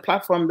onto the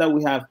platform that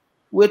we have.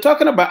 We're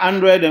talking about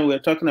Android and we're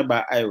talking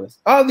about iOS.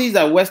 All these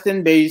are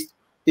Western-based,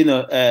 you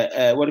know,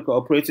 what do you call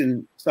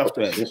operating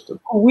software.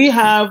 We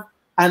have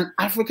an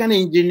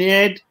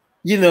African-engineered,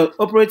 you know,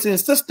 operating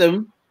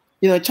system,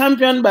 you know,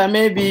 championed by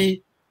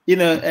maybe, you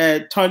know,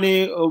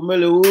 Tony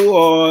Omelu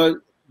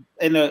or,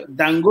 you know,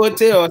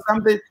 Dangote or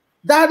something.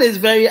 That is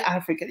very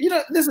African. You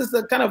know, this is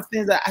the kind of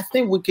things that I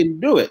think we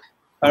can do it,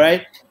 all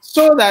right?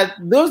 So that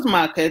those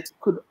markets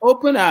could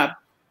open up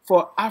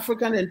for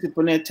African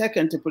entrepreneurs, tech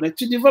entrepreneurs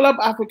to develop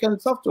African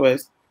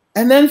softwares,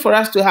 and then for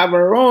us to have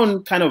our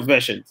own kind of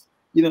versions,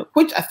 you know,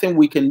 which I think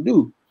we can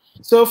do.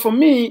 So for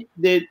me,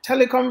 the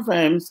telecom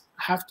firms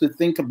have to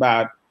think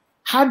about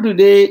how do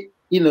they,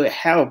 you know,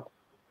 help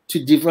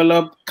to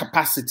develop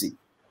capacity,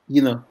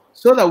 you know,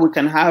 so that we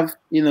can have,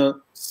 you know,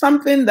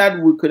 something that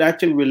we could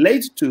actually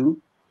relate to,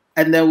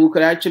 and then we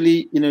could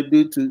actually, you know,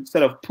 do to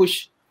sort of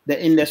push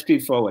the industry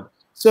forward.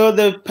 So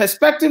the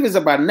perspective is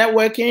about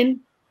networking.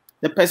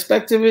 The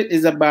perspective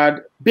is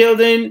about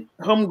building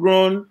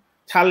homegrown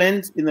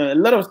talent. You know, a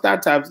lot of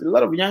startups, a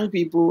lot of young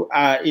people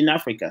are in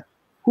Africa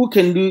who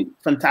can do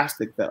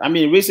fantastic stuff. I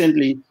mean,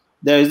 recently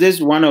there is this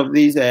one of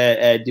these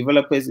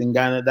developers in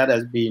Ghana that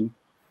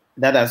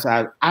has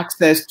had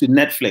access to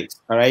Netflix.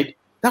 All right,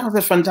 that was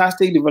a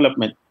fantastic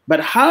development. But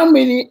how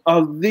many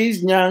of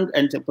these young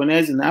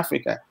entrepreneurs in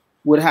Africa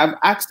would have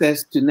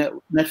access to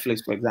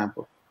Netflix, for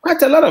example?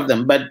 Quite a lot of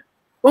them, but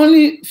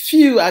only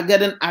few are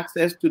getting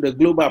access to the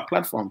global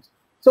platforms.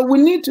 So we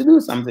need to do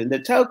something. The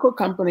telco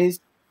companies,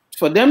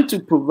 for them to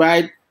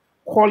provide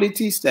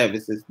quality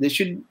services, they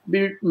should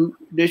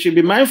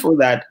be mindful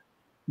that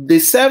the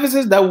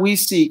services that we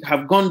seek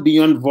have gone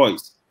beyond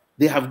voice.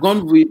 They have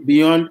gone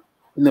beyond,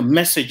 you know,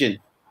 messaging.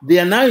 They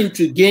are now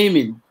into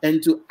gaming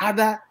and to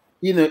other,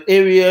 you know,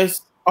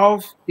 areas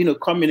of, you know,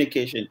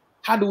 communication.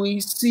 How do we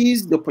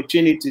seize the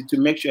opportunity to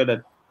make sure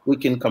that we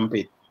can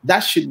compete?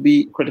 That should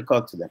be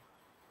critical to them.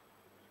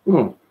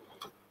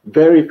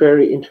 Very,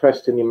 very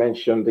interesting. You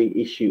mentioned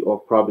the issue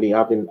of probably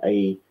having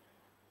a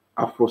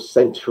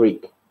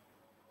Afrocentric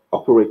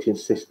operating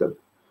system.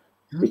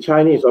 The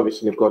Chinese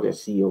obviously have got their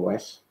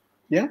COS,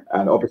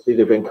 and obviously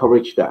they've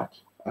encouraged that,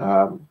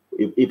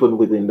 even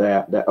within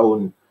their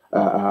own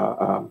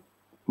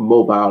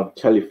mobile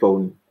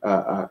telephone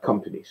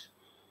companies.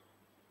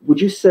 Would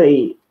you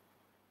say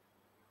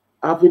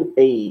having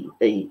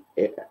an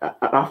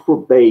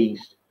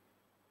Afro-based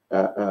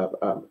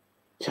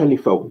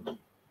telephone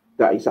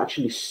that is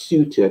actually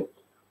suited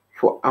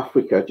for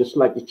Africa, just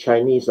like the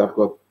Chinese have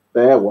got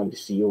their one, the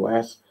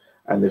COS,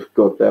 and they've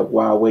got their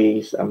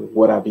Huawei's and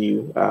what have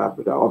you,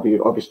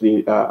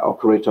 obviously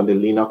operate on the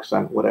Linux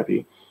and what have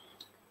you.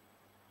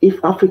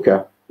 If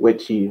Africa were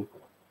to,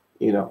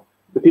 you know,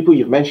 the people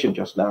you've mentioned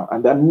just now,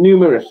 and there are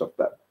numerous of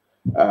them,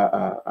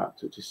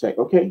 to say,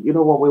 okay, you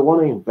know what, we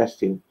want to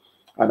invest in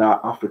our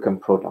African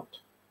product.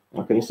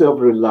 Okay, instead of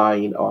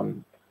relying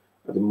on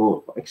the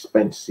more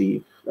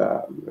expensive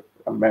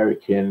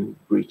American,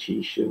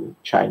 British, and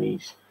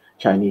Chinese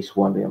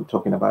one. I'm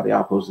talking about the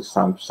Apples, the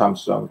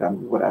Samsung,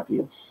 and what have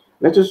you.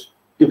 Let us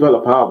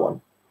develop our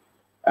one,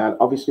 and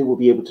obviously we'll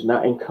be able to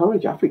now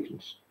encourage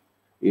Africans,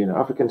 you know,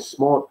 African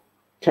small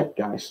tech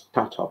guys,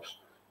 startups,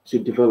 to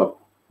develop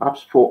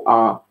apps for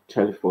our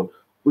telephone.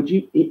 Would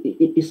you?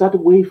 Is that a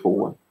way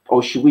forward,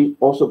 or should we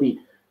also be?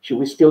 Should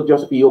we still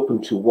just be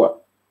open to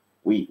what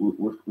we've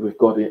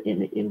got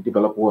in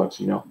developed worlds,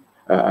 you know,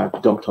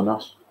 dumped on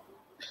us?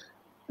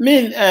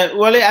 mean,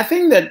 Wole, I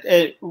think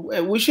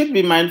that we should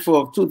be mindful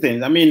of two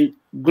things. I mean,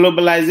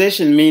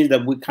 globalization means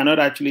that we cannot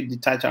actually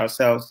detach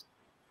ourselves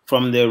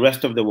from the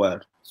rest of the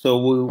world. So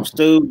we'll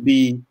still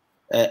be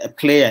a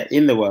player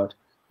in the world.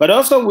 But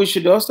also, we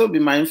should also be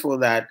mindful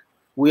that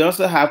we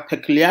also have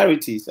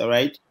peculiarities, all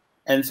right?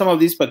 And some of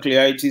these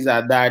peculiarities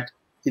are that,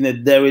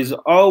 there is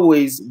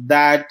always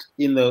that,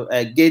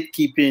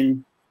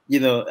 gatekeeping,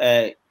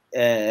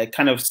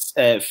 kind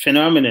of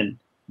phenomenon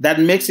that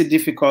makes it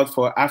difficult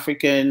for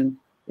African,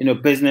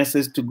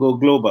 businesses to go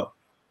global.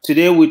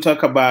 Today we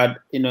talk about,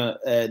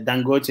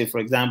 Dangote, for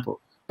example,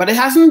 but it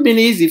hasn't been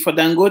easy for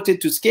Dangote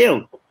to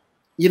scale.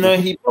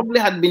 He probably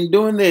had been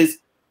doing this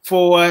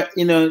for,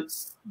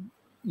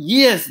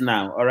 years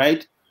now, all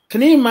right?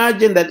 Can you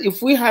imagine that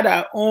if we had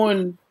our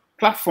own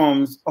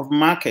platforms of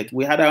market,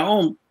 we had our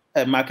own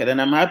market,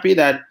 and I'm happy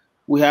that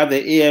we have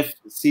the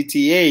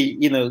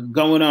AFCTA,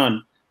 going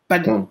on.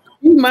 But can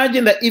you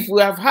imagine that if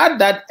we have had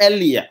that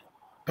earlier,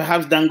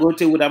 perhaps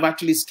Dangote would have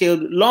actually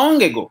scaled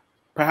long ago.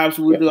 Perhaps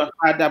we would have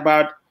had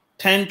about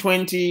 10,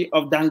 20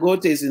 of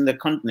Dangotes in the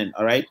continent,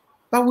 all right?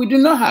 But we do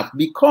not have,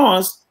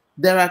 because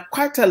there are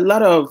quite a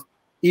lot of,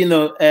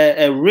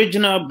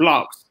 regional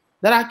blocks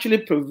that actually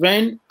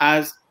prevent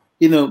us,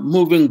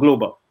 moving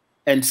global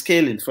and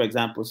scaling, for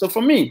example. So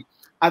for me,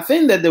 I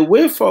think that the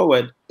way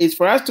forward is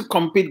for us to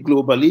compete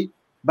globally,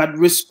 but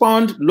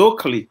respond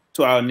locally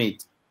to our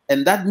needs.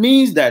 And that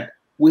means that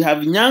we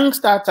have young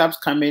startups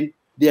coming.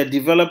 They are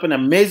developing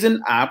amazing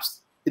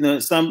apps,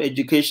 some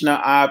educational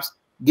apps,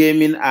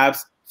 gaming apps,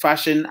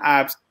 fashion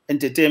apps,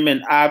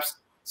 entertainment apps,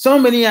 so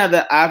many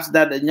other apps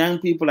that the young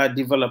people are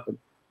developing,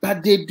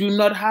 but they do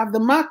not have the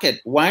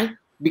market. Why?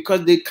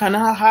 Because they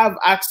cannot have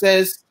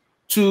access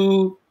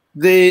to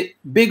the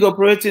big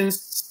operating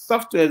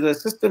software, the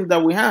systems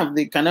that we have.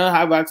 They cannot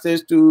have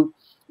access to,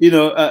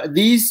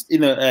 these,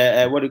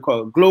 what do you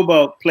call it,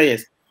 global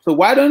players. So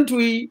why don't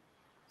we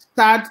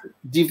start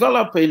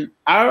developing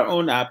our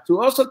own app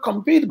to also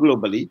compete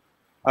globally,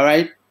 all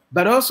right,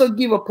 but also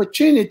give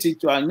opportunity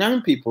to our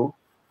young people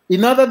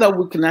in order that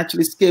we can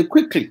actually scale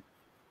quickly.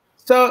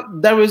 So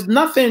there is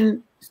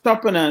nothing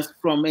stopping us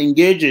from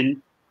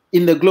engaging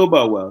in the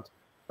global world,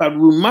 but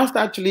we must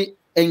actually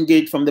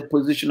engage from the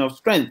position of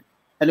strength.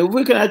 And if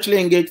we can actually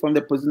engage from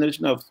the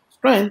position of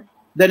strength,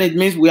 then it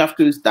means we have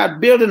to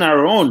start building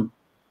our own.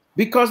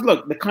 Because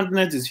look, the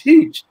continent is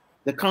huge.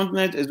 The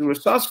continent is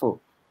resourceful.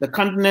 The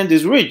continent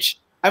is rich.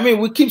 I mean,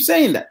 we keep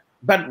saying that,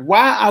 but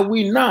why are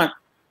we not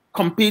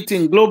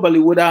competing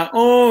globally with our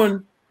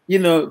own,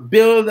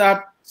 build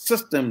up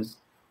systems?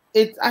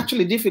 It's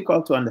actually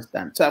difficult to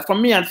understand. So for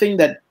me, I think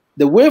that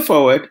the way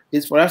forward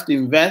is for us to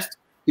invest.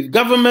 If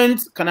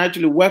governments can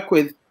actually work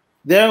with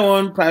their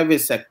own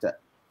private sector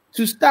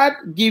to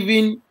start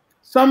giving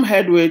some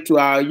headway to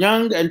our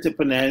young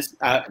entrepreneurs,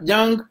 our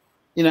young,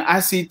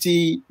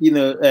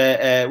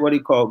 ICT, what do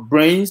you call,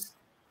 brains,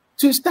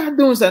 to start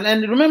doing something.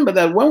 And remember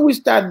that when we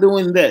start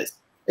doing this,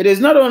 it is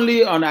not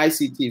only on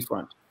ICT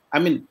front. I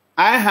mean,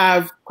 I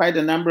have quite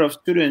a number of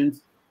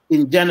students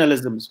in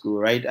journalism school,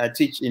 right? I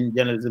teach in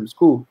journalism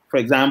school, for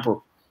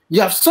example.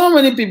 You have so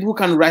many people who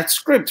can write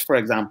scripts, for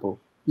example.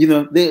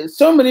 There's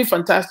so many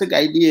fantastic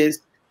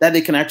ideas that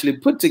they can actually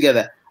put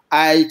together.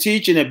 I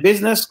teach in a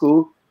business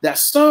school. There are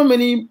so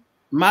many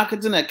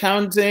marketing,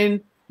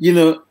 accounting,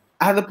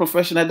 other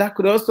professionals that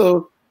could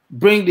also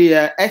bring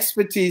their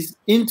expertise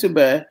into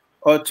bear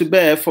or to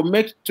bear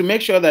to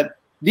make sure that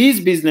these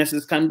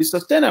businesses can be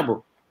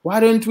sustainable. Why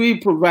don't we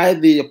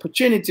provide the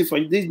opportunity for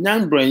these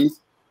young brains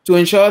to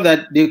ensure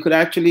that they could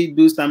actually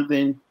do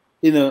something,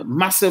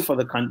 massive for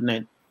the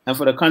continent and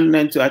for the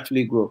continent to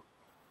actually grow?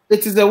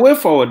 It is a way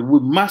forward. We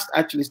must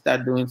actually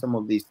start doing some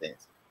of these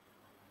things.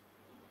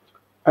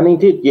 And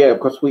indeed, yeah,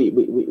 because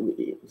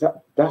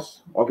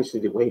that's obviously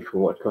the way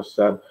forward, because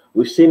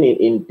we've seen it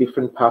in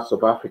different parts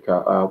of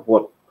Africa,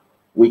 what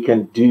we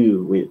can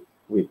do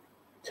with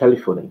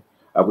telephony.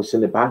 We've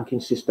seen the banking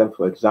system,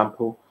 for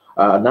example.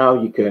 Now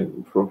you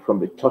can, from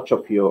the touch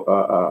of your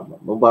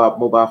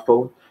mobile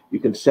phone, you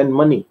can send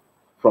money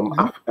from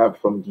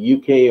from the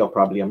UK or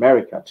probably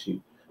America to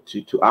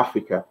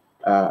Africa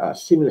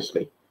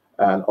seamlessly.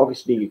 And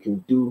obviously you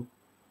can do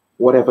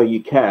whatever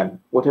you can,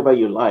 whatever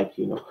you like,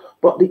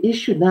 But the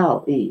issue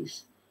now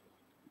is,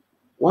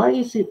 why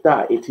is it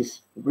that it is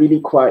really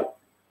quite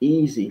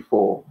easy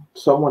for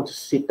someone to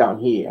sit down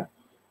here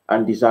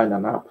and design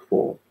an app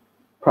for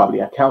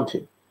probably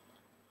accounting?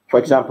 For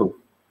example,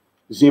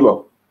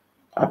 Zero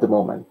at the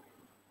moment.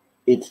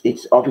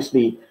 It's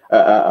obviously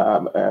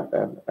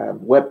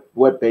web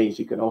based.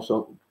 You can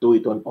also do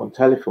it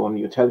on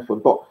your telephone.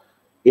 But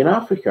in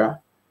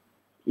Africa,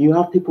 you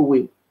have people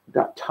with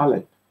that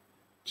talent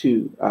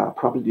to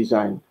probably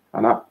design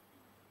an app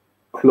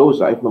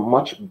closer, if not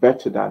much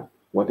better than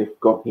what they've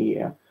got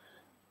here.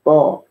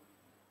 But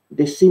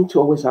they seem to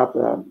always have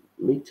a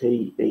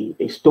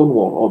stone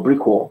wall or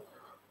brick wall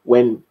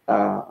when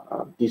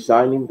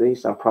designing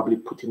this and probably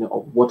putting it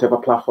on whatever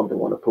platform they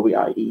want to, probably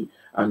i.e.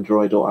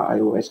 Android or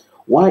iOS.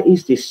 Why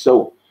is this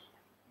so?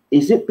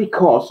 Is it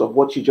because of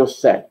what you just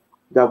said?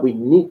 that we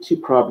need to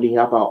probably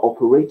have our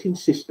operating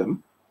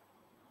system,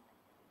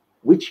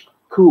 which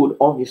could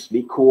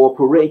obviously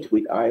cooperate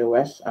with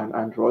iOS and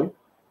Android,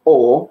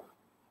 or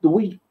do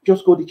we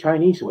just go the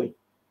Chinese way?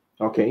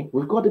 Okay,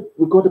 we've got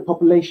the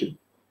population,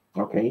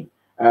 okay,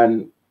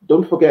 and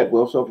don't forget we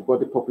also have got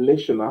the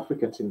population of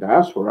Africans in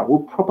diaspora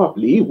who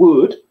probably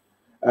would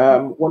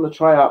want to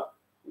try out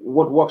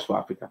what works for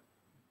Africa.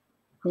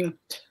 Yeah.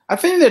 I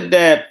think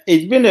that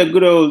it's been a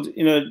good old,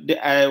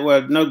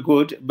 well, not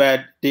good,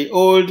 but the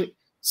old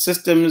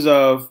systems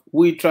of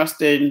we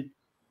trust in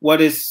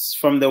what is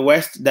from the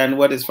West than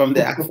what is from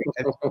the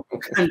African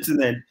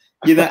continent.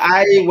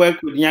 I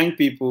work with young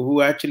people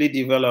who actually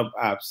develop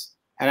apps,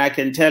 and I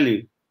can tell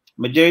you,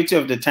 majority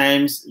of the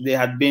times they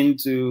had been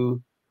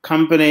to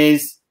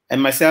companies,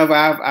 and myself,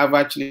 I've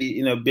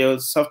actually,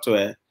 built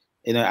software.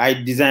 I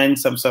designed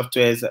some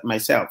softwares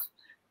myself.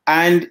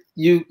 And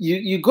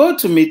you go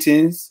to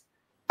meetings,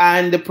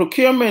 and the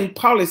procurement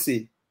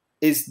policy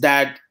is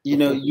that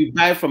you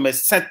buy from a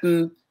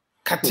certain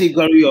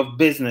category of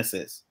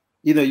businesses.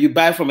 You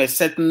buy from a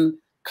certain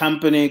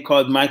company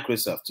called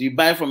Microsoft. You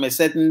buy from a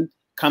certain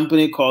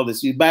company called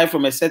this. You buy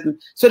from a certain.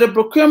 So the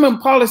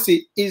procurement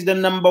policy is the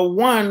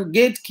 #1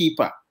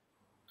 gatekeeper.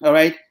 All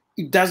right,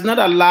 it does not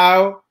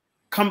allow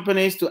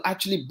companies to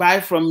actually buy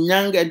from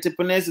young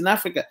entrepreneurs in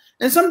Africa.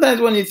 And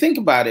sometimes when you think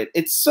about it,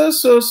 it's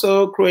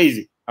so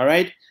crazy. All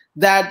right,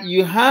 that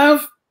you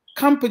have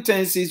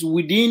competencies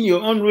within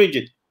your own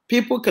region.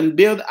 People can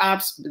build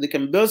apps, they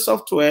can build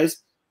softwares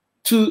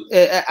to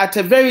at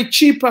a very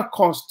cheaper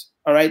cost.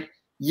 All right,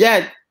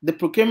 yet the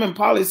procurement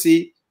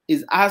policy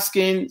is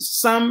asking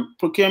some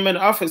procurement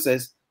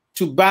officers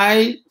to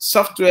buy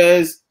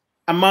softwares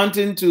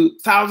amounting to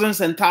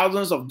thousands and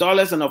thousands of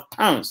dollars and of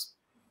pounds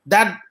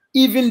that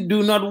even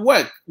do not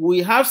work. We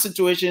have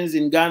situations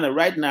in Ghana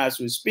right now as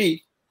we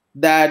speak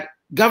that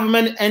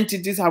government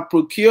entities have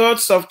procured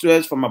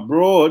softwares from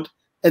abroad,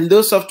 and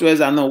those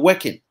softwares are not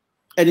working.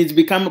 And it's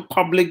become a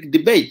public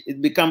debate. It's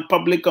become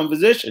public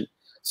conversation.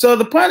 So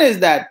the point is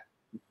that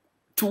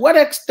to what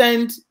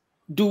extent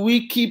do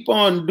we keep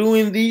on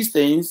doing these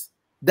things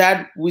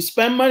that we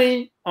spend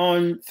money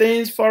on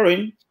things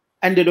foreign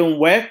and they don't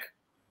work?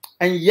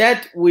 And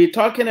yet we're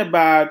talking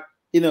about,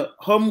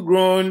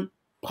 homegrown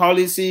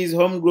policies,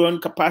 homegrown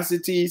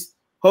capacities,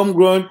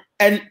 homegrown.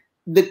 And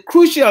the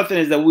crucial thing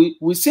is that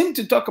we seem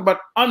to talk about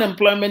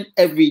unemployment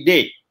every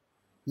day,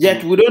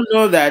 yet we don't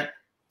know that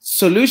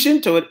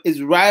solution to it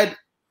is right,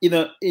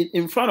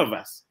 in front of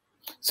us.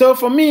 So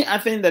for me, I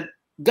think that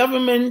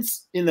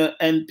governments,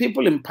 and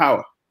people in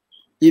power,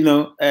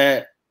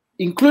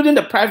 including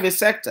the private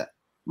sector,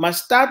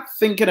 must start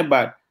thinking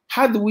about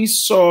how do we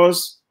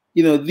source,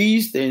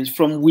 these things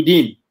from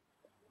within.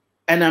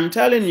 And I'm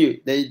telling you,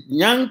 the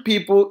young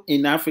people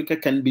in Africa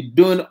can be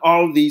doing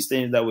all these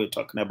things that we're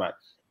talking about.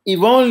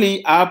 If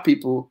only our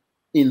people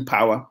in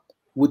power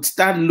would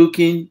start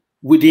looking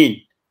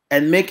within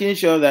and making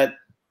sure that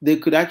they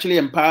could actually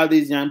empower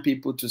these young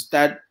people to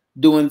start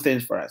doing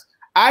things for us.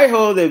 I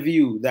hold the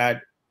view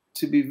that,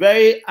 to be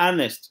very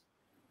honest,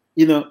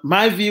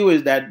 my view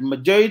is that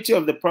majority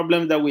of the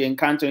problems that we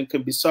encounter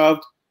can be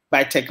solved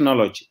by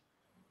technology.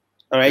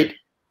 All right.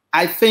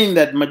 I think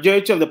that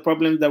majority of the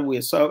problems that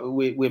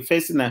we're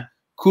facing now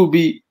could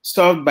be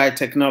solved by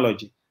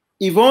technology.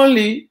 If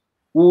only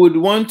we would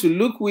want to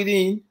look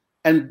within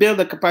and build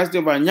the capacity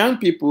of our young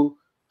people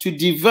to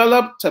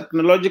develop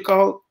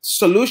technological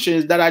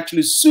solutions that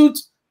actually suit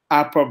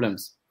our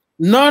problems,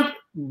 not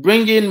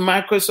bring in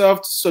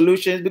Microsoft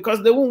solutions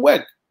because they won't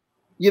work,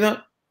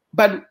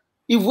 But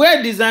if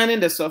we're designing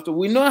the software,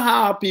 we know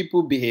how our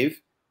people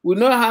behave. We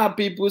know how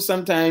people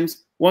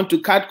sometimes want to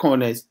cut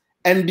corners.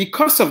 And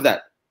because of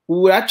that, we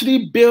will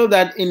actually build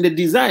that in the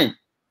design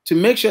to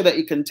make sure that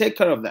it can take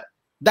care of that.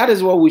 That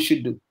is what we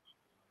should do.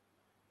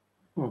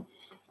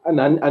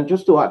 And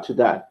just to add to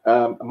that,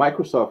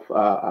 Microsoft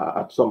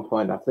at some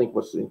point, I think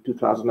was in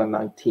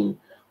 2019,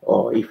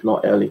 or if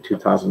not early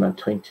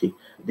 2020,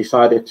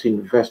 decided to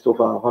invest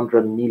over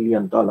 $100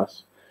 million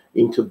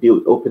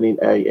into opening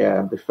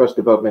the first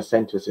development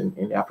centers in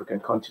the African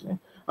continent,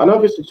 and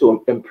obviously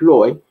to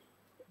employ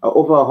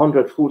over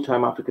 100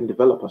 full-time African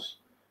developers,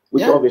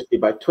 which obviously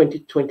by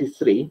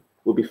 2023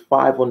 will be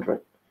 500.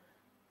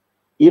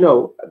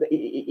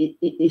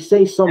 It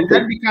says something. And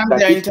that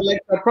becomes their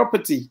intellectual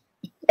property.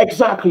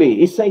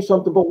 Exactly. It says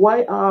something. But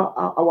why are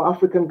our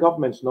African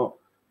governments not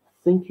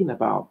thinking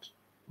about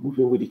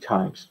moving with the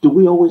times? Do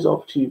we always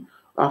have to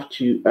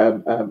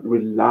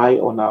rely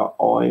on our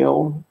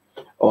oil,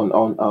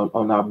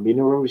 on our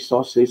mineral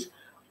resources?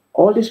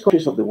 All these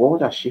countries of the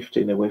world are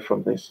shifting away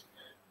from this.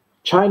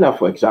 China,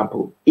 for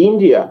example,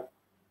 India,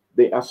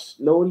 they are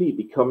slowly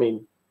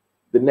becoming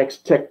the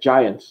next tech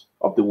giants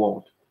of the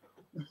world.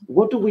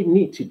 What do we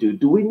need to do?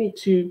 Do we need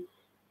to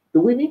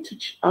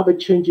have a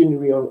change in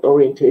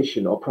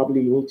orientation, or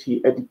probably need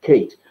to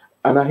educate?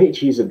 And I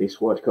hate using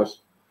this word because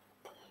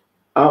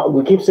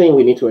we keep saying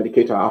we need to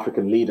educate our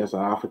African leaders,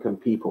 our African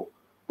people,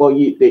 but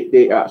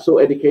they are so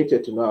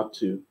educated to know how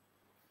to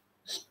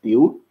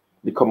steal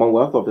the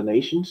commonwealth of the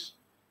nations.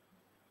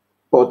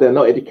 but they're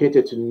not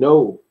educated to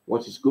know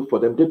what is good for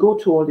them. They go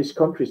to all these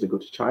countries. They go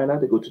to China,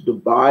 they go to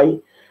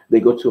Dubai, they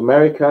go to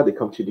America, they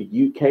come to the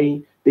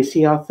UK. They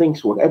see how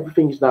things work.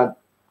 Everything is not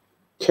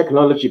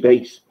technology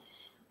based.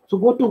 So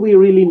what do we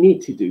really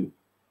need to do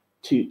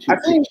to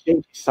change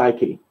the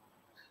psyche?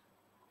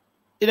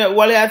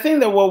 Wally, I think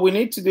that what we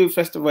need to do,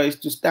 first of all, is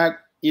to start,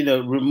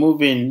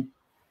 removing,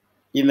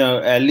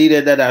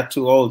 leaders that are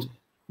too old,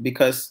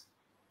 because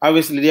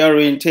obviously the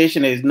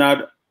orientation is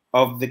not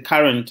of the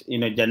current,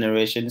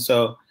 generation.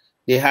 So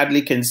they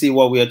hardly can see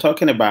what we are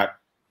talking about.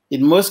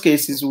 In most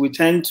cases, we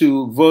tend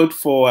to vote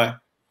for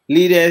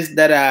leaders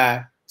that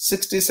are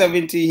 60,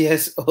 70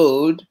 years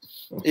old,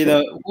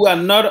 who are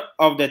not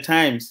of the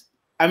times.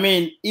 I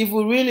mean, if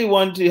we really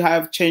want to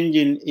have change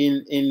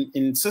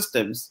in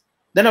systems,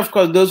 then of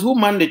course those who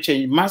man the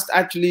change must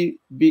actually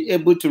be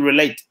able to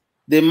relate.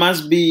 They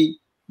must be,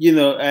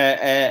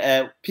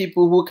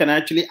 people who can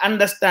actually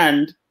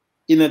understand,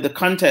 the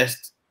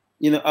context,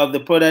 of the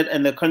product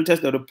and the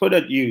context of the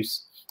product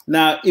use.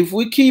 Now, if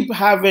we keep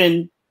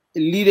having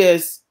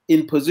leaders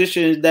in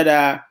positions that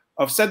are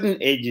of certain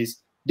ages,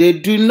 they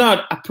do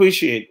not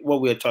appreciate what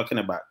we are talking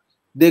about.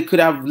 They could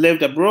have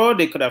lived abroad,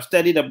 they could have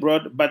studied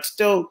abroad, but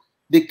still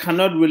they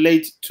cannot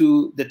relate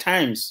to the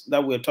times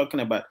that we're talking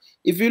about.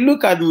 If you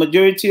look at the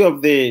majority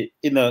of the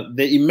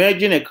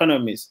emerging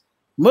economies,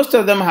 most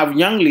of them have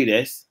young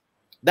leaders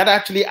that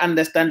actually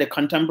understand the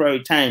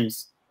contemporary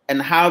times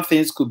and how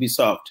things could be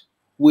solved.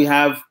 We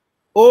have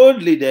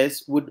old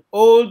leaders with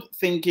old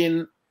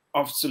thinking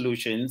of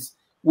solutions,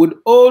 with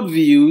old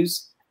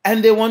views,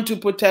 and they want to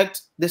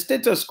protect the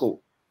status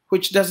quo,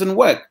 which doesn't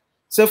work.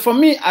 So for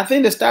me, I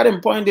think the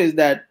starting point is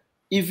that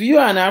if you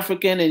are an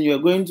African and you're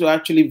going to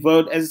actually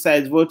vote,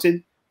 exercise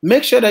voting,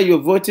 make sure that you're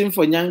voting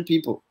for young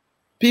people.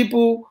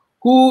 People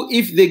who,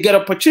 if they get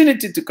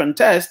opportunity to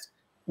contest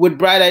with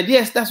bright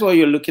ideas, that's what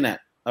you're looking at,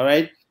 all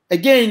right?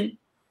 Again,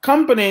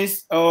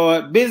 companies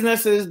or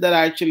businesses that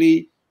are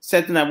actually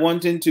setting up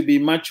wanting to be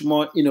much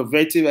more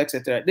innovative,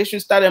 etc., they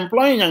should start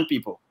employing young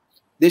people.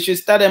 They should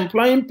start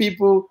employing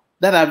people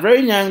that are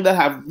very young, that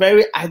have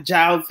very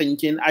agile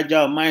thinking,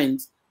 agile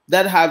minds,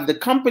 that have the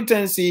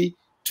competency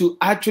to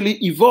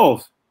actually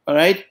evolve, all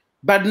right?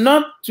 But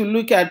not to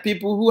look at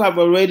people who have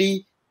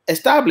already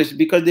established,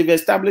 because they've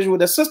established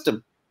with a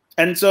system.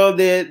 And so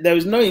there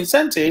is no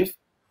incentive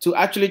to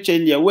actually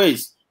change their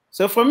ways.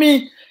 So for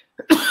me,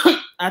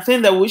 I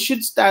think that we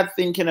should start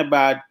thinking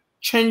about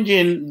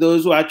changing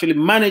those who are actually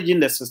managing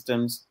the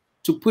systems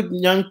to put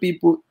young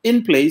people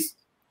in place,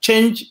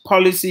 change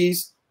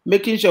policies,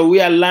 making sure we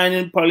are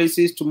aligning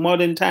policies to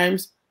modern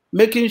times,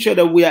 making sure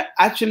that we are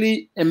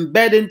actually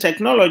embedding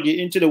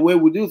technology into the way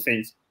we do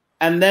things,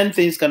 and then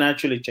things can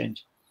actually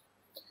change.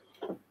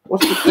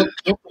 What's the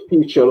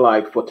future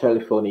like for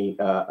telephony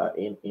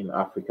in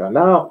Africa?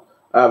 Now,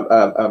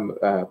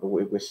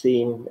 we're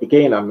seeing,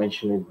 again, I'm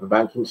mentioning the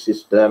banking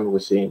system, we're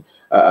seeing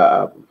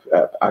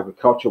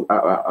agriculture.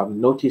 I've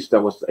noticed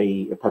there was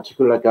a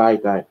particular guy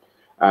that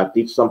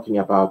did something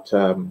about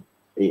an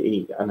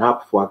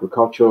app for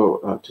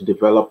agriculture to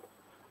develop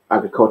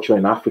agriculture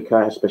in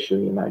Africa,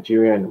 especially in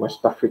Nigeria and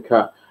West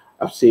Africa.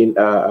 I've seen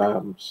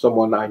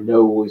someone I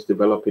know who is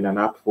developing an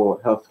app for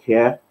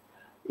healthcare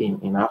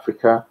in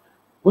Africa.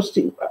 What's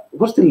the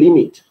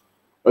limit,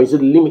 or is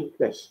it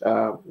limitless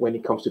when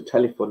it comes to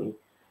telephony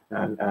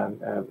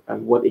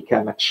and what it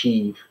can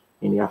achieve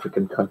in the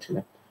African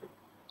continent?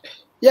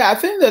 Yeah, I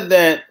think that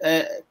there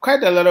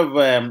quite a lot of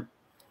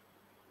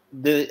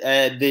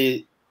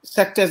the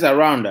sectors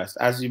around us,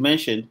 as you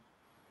mentioned,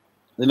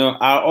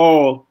 are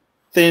all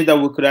things that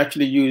we could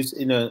actually use,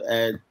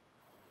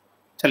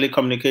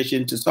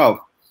 telecommunication to solve.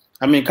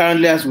 I mean,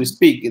 currently as we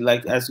speak,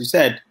 like as you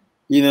said,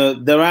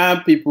 there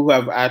are people who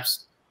have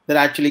apps that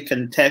actually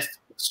can test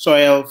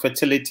soil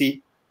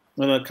fertility,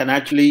 can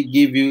actually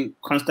give you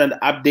constant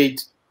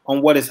updates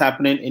on what is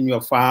happening in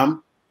your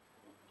farm.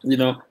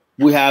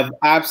 We have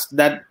apps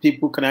that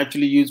people can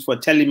actually use for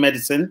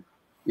telemedicine.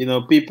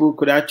 People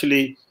could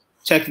actually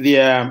check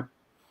their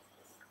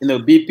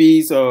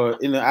BPs or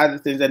other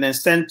things, and then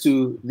send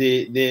to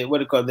the what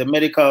do you call the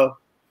medical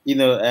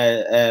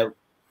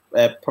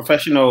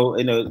professional,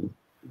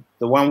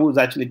 the one who's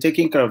actually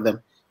taking care of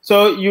them.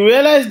 So you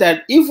realize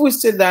that if we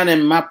sit down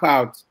and map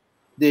out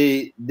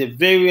the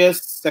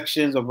various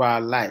sections of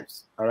our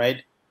lives, all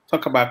right,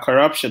 talk about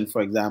corruption,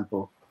 for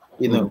example,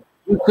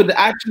 we could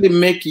actually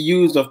make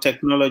use of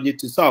technology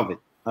to solve it,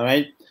 all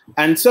right.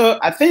 And so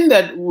I think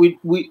that we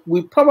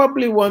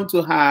probably want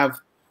to have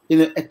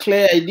a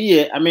clear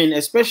idea. I mean,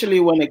 especially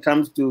when it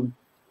comes to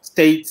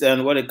states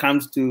and when it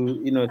comes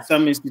to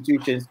some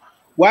institutions.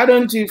 Why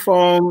don't you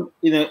form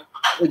a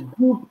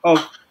group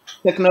of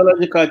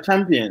technological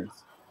champions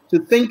to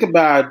think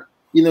about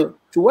to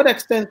what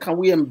extent can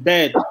we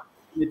embed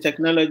the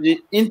technology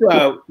into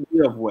our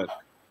way of work?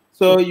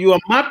 So you are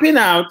mapping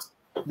out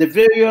the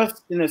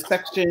various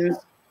sections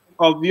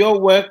of your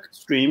work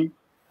stream,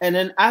 and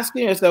then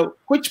asking yourself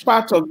which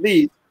part of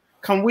these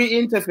can we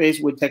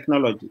interface with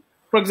technology.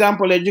 For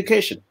example,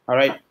 education. All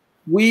right,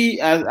 we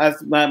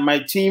as my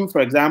team, for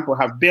example,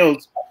 have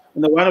built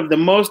one of the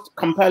most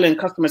compelling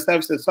customer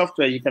services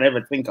software you can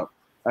ever think of,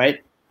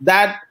 right?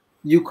 That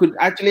you could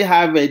actually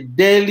have a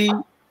daily,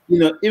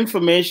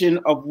 information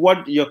of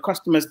what your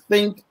customers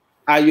think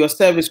are your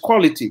service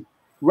quality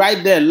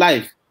right there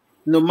live.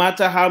 No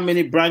matter how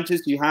many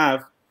branches you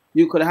have,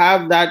 you could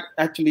have that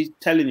actually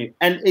telling you.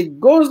 And it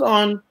goes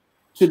on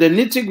to the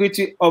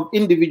nitty-gritty of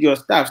individual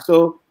staff.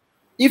 So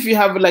if you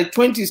have like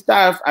 20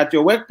 staff at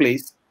your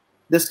workplace,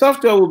 the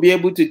software will be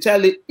able to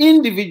tell the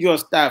individual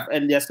staff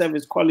and their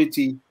service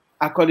quality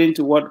according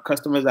to what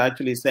customers are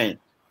actually saying.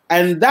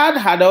 And that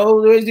had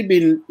already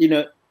been,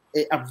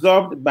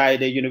 absorbed by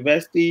the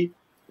university,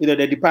 the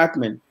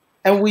department.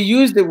 And we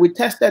used it, we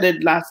tested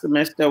it last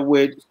semester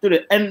with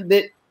students, and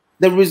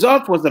the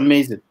result was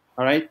amazing.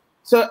 All right.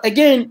 So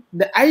again,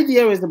 the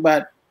idea is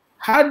about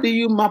how do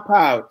you map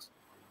out,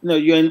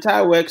 your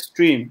entire work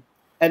stream,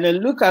 and then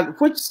look at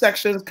which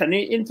sections can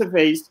you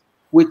interface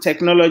with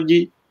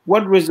technology,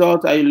 what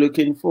results are you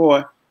looking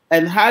for,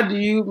 and how do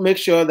you make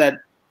sure that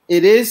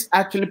it is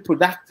actually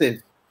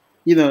productive,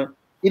 in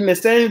the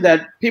sense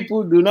that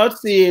people do not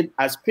see it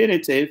as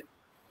punitive,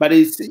 but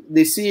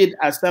they see it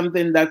as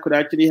something that could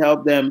actually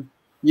help them,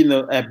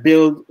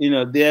 build,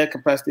 their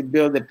capacity,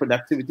 build their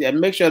productivity,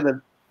 and make sure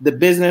that the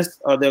business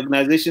or the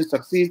organization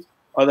succeeds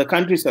or the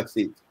country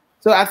succeeds.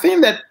 So I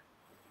think that,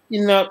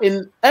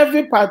 in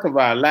every part of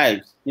our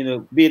lives,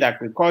 be it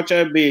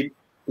agriculture, be it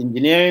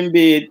engineering,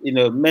 be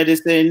it,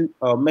 medicine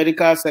or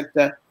medical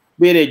sector,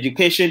 be it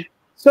education,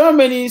 so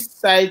many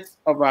sides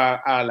of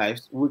our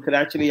lives, we could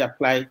actually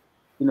apply,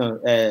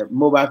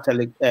 mobile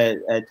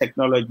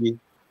technology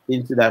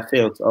into that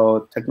field,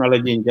 or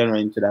technology in general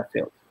into that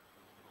field.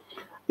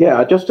 Yeah,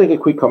 I'll just take a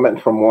quick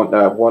comment from one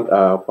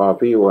of our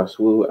viewers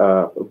who,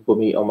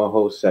 Bumi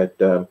Omaho, said,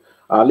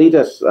 our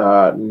leaders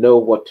know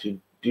what to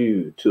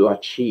do to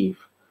achieve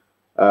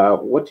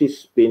what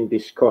is being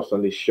discussed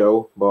on this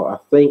show, but I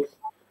think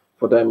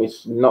for them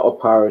it's not a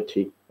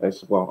priority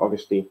as well.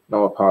 Obviously,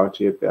 not a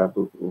priority.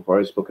 We've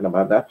already spoken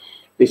about that.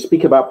 They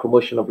speak about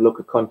promotion of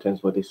local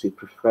contents, but they say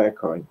prefer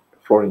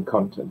foreign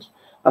content.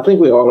 I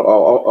think we all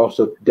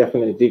also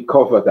definitely did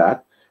cover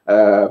that.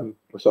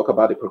 We talk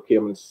about the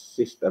procurement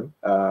system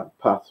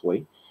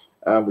pathway.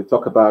 We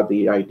talk about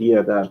the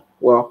idea that,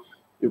 well,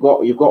 you've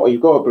got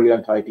a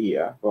brilliant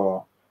idea,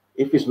 but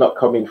if it's not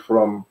coming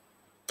from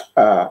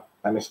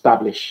an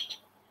established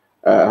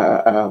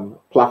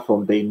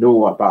platform they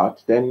know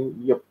about, then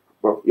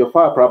your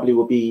file probably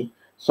will be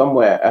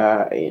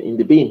somewhere in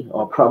the bin,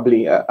 or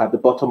probably at the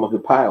bottom of the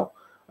pile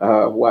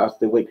whilst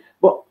they wait.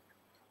 But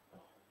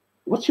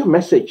what's your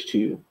message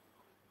to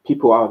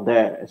people out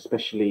there,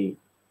 especially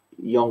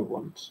young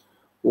ones,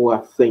 who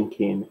are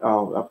thinking,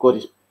 oh, I've got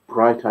these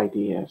bright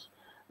ideas,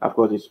 I've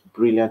got this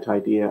brilliant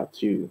idea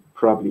to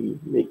probably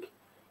make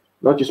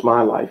not just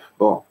my life,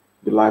 but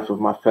the life of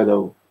my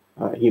fellow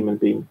human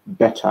being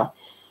better,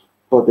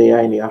 but they are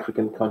in the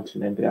African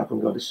continent, they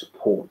haven't got the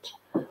support,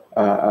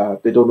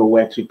 they don't know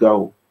where to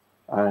go.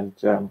 And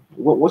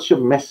what's your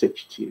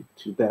message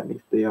to them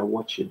if they are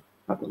watching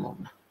at the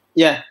moment?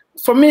 Yeah,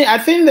 for me, I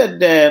think that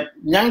the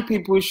young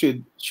people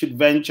should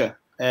venture.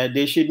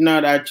 They should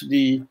not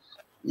actually,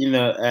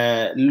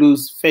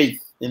 lose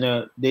faith.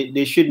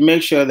 They should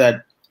make sure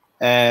that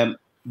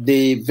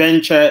they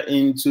venture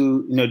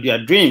into,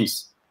 their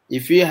dreams.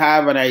 If you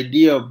have an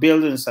idea of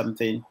building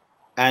something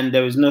and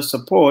there is no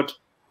support,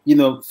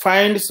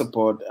 find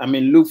support. I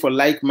mean, look for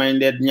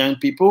like-minded young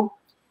people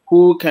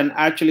who can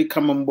actually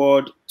come on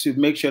board to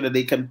make sure that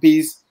they can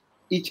piece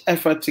each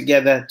effort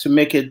together to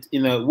make it,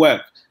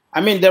 work. I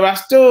mean, there are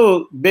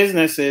still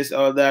businesses,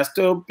 or there are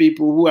still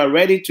people who are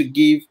ready to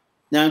give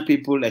young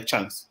people a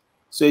chance.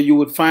 So you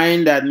would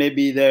find that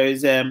maybe there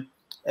is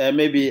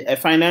maybe a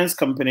finance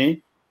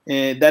company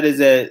that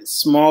is a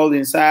small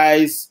in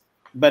size,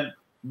 but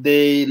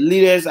the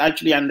leaders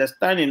actually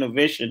understand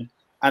innovation,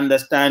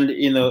 understand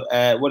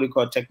what we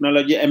call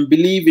technology, and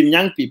believe in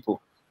young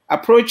people.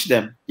 Approach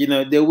them.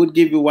 They would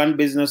give you one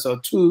business or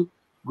two.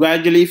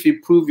 Gradually, if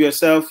you prove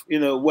yourself,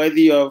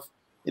 worthy of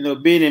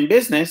being in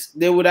business,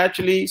 they would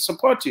actually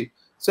support you.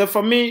 So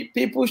for me,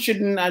 people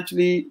shouldn't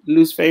actually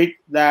lose faith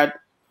that,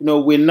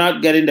 we're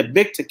not getting the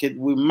big ticket.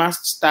 We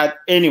must start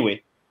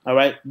anyway. All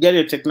right. Get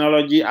your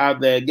technology out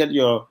there, get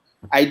your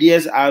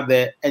ideas out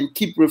there, and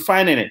keep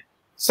refining it.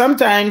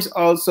 Sometimes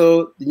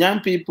also the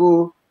young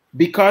people,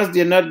 because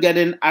they're not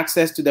getting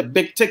access to the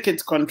big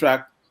ticket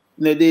contract,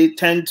 they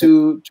tend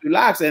to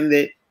relax, and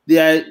they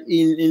are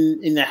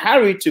in a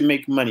hurry to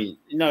make money.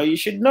 You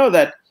should know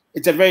that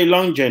it's a very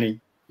long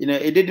journey.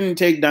 It didn't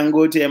take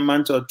Dangote a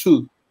month or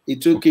two.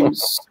 It took him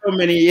so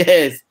many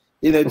years,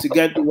 to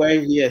get to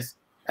where he is.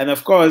 And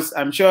of course,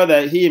 I'm sure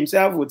that he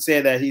himself would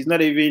say that he's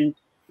not even,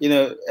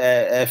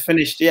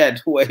 finished yet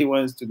where he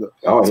wants to go.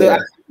 Oh, so yeah.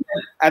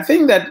 I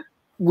think that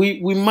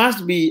we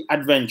must be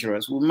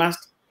adventurous. We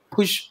must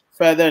push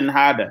further and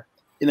harder,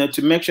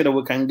 to make sure that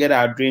we can get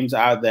our dreams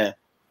out there.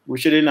 We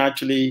shouldn't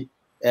actually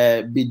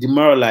be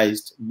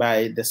demoralized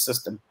by the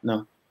system.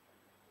 No.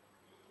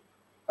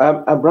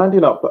 I'm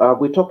rounding up.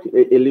 We talked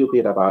a little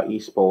bit about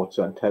esports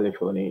and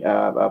telephony.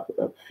 A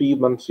few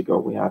months ago,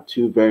 we had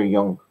two very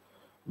young,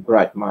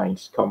 bright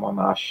minds come on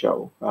our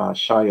show.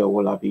 Shayo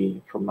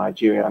Wolabi from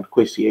Nigeria and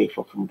Kwesi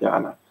Afo from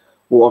Ghana,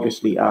 who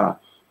obviously are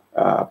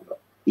uh,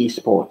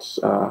 esports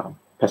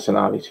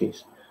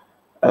personalities.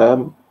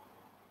 Um,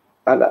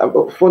 and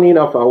funny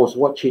enough, I was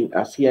watching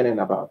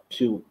CNN about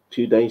two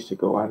days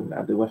ago,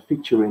 and they were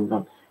featuring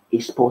on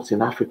esports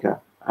in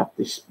Africa at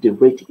the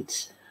rate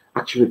it's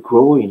actually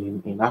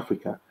growing in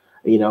Africa.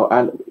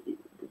 And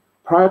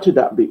prior to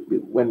that,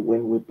 when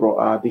we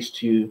brought these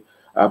two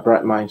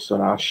bright minds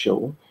on our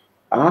show,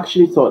 I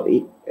actually thought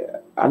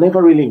I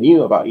never really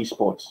knew about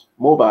esports,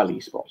 mobile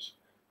esports,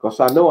 because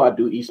I know I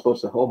do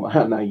esports at home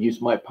and I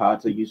use my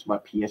pads, I use my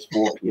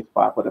PS4,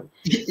 PS5 for them.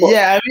 But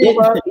Yeah, I mean,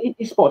 mobile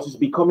esports is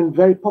becoming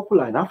very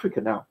popular in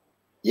Africa now.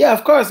 yeah,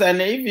 of course.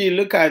 And if you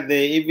look at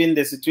even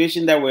the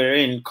situation that we're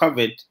in,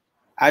 COVID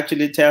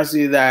actually tells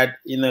you that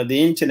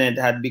the internet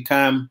had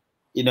become,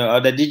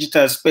 or the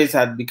digital space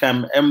had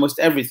become almost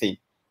everything.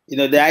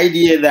 The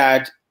idea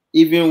that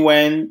even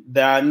when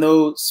there are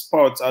no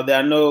sports or there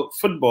are no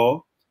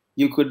football,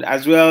 you could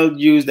as well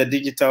use the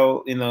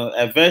digital,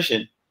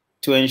 version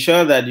to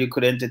ensure that you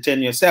could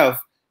entertain yourself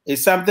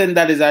is something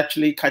that is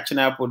actually catching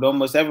up with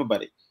almost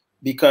everybody,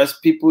 because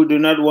people do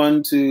not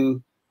want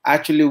to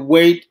actually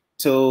wait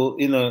till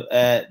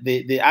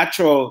the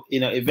actual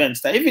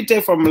events. Now, if you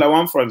take Formula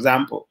One, for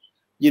example,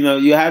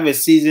 you have a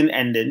season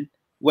ending.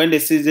 When the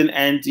season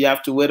ends, you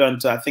have to wait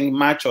until I think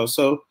March or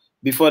so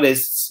before the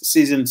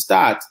season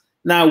starts.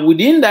 Now,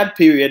 within that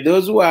period,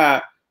 those who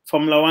are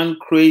Formula One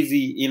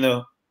crazy,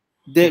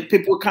 the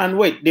people can't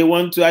wait. They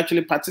want to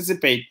actually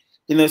participate.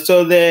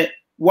 So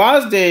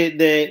whilst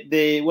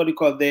the what do you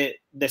call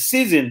the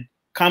season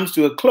comes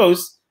to a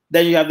close,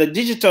 then you have the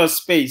digital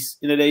space,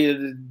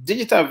 the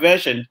digital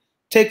version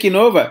taking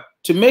over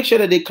to make sure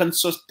that they can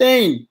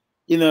sustain,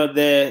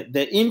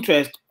 the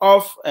interest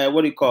of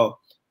what do you call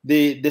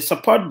the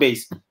support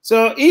base.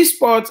 So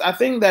esports, I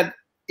think that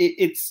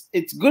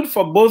it's good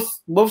for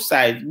both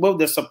sides, both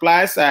the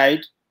supply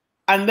side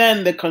and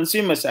then the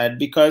consumer side,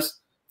 because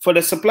for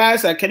the supply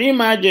side, can you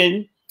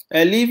imagine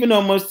leaving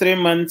almost 3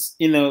 months,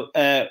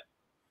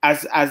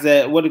 as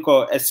a what do you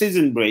call a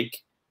season break?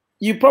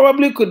 You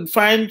probably could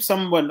find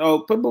someone,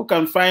 or people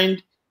can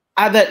find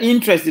other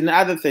interest in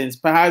other things.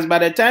 Perhaps by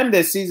the time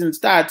the season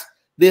starts,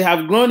 they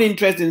have grown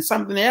interest in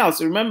something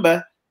else.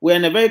 Remember, we're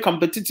in a very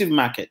competitive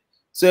market.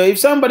 So if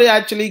somebody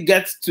actually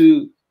gets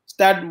to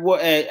start,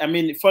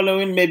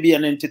 following maybe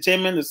an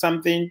entertainment or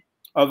something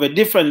of a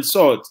different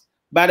sort,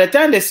 by the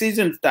time the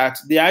season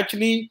starts, they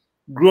actually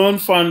grown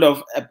fond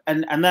of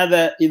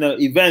another,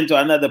 event or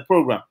another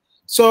program.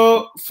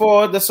 So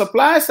for the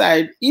supply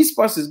side,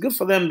 esports is good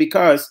for them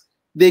because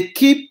they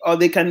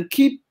can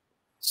keep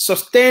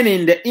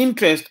sustaining the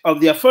interest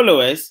of their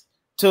followers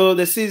till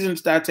the season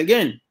starts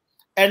again.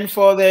 And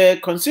for the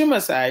consumer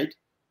side,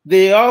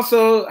 they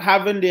also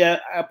having the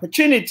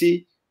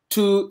opportunity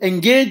to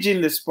engage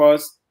in the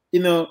sports,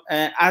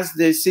 as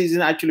the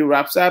season actually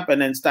wraps up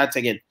and then starts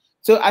again.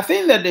 So I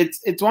think that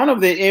it's one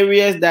of the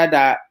areas that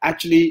are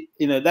actually,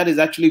 that is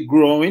actually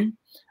growing.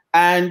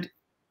 And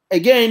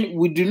again,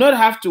 we do not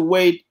have to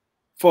wait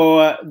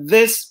for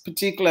this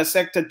particular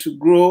sector to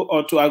grow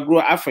or to outgrow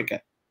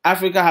Africa.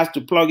 Africa has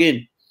to plug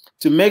in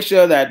to make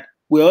sure that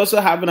we're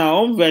also having our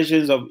own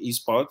versions of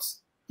esports,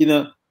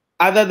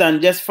 other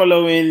than just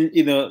following,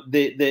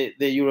 the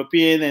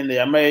European and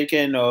the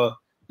American or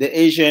the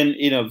Asian,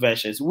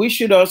 versions. We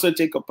should also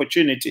take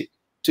opportunity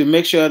to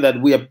make sure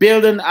that we are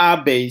building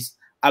our base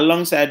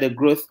alongside the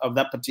growth of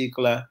that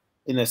particular,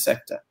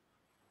 sector.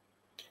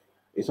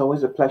 It's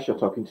always a pleasure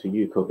talking to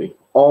you, Kobby.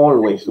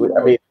 Always.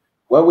 I mean,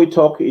 when we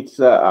talk,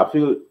 it's I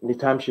feel the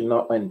time should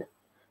not end,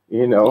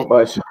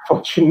 but it's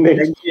unfortunate.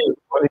 We've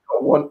only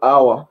got 1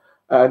 hour,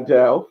 and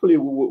hopefully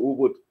we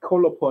would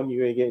call upon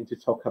you again to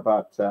talk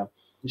about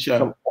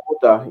some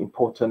other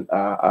important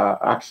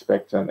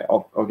aspects and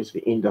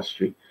obviously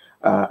industry.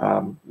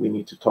 We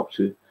need to talk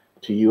to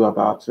you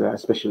about,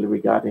 especially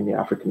regarding the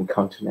African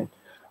continent.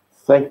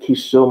 Thank you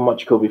so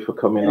much, Kobby, for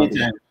coming on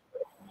this,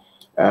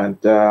 and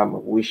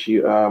wish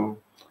you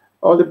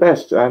all the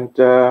best. And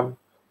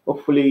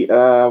hopefully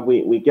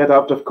we get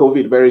out of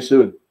COVID very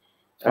soon.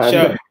 And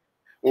sure.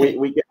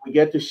 we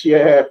get to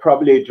share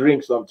probably a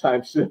drink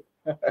sometime soon.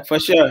 For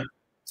sure.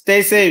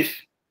 Stay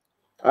safe.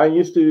 I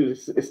used to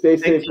stay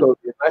safe, Kobby.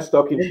 Nice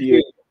talking to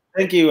you.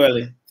 Thank you,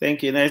 Wally.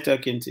 Thank you. Nice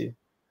talking to you.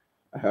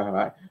 All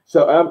right.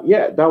 So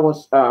yeah, that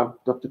was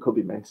Dr.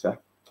 Kobby Mensah.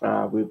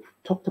 We've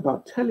talked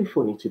about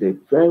telephony today.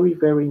 Very,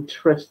 very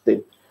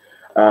interesting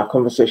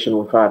conversation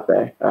we've had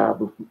there.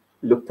 We've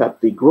looked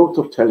at the growth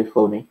of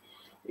telephony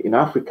in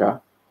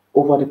Africa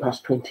over the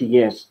past 20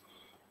 years.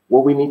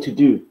 What we need to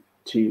do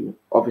to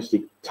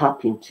obviously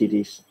tap into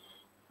this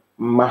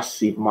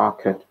massive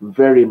market,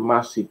 very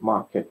massive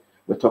market.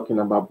 We're talking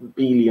about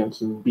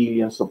billions and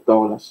billions of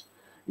dollars,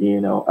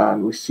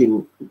 and we've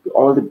seen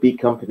all the big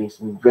companies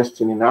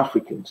investing in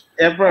Africans.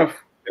 Yeah, bro.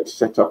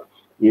 Set up.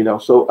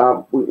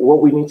 So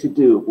what we need to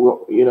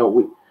do,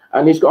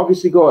 And it's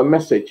obviously got a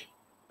message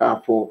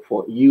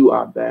for you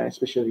out there,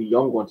 especially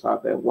young ones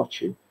out there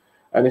watching,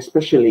 and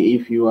especially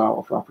if you are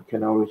of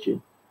African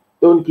origin.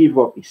 Don't give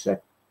up, he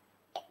said.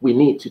 We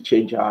need to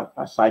change our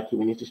psyche.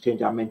 We need to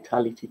change our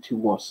mentality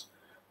towards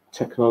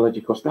technology,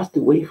 because that's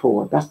the way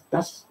forward. That's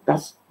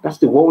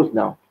the world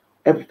now.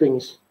 Everything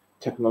is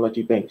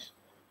technology based.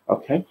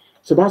 Okay,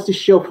 so that's the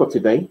show for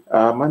today.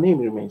 My name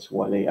remains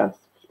Wole, and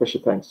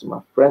special thanks to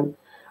my friend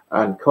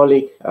and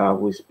colleague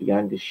who is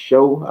behind the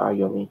show,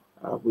 Yomi,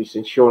 who is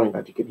ensuring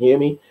that you can hear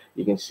me,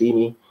 you can see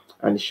me,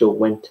 and the show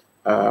went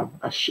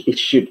as it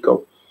should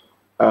go.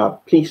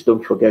 Please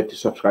don't forget to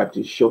subscribe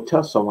to the show.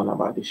 Tell someone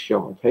about this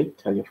show, okay?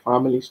 Tell your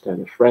families, tell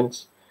your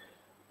friends.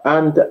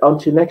 And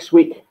until next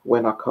week,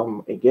 when I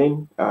come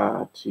again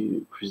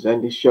to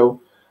present this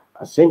show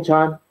at the same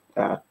time,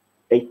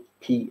 8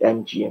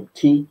 p.m.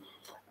 GMT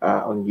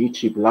on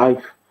YouTube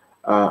Live,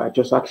 I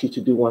just ask you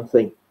to do one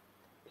thing.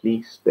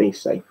 Please stay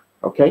safe,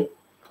 okay?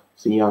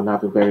 See you and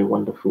have a very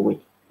wonderful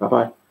week.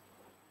 Bye-bye.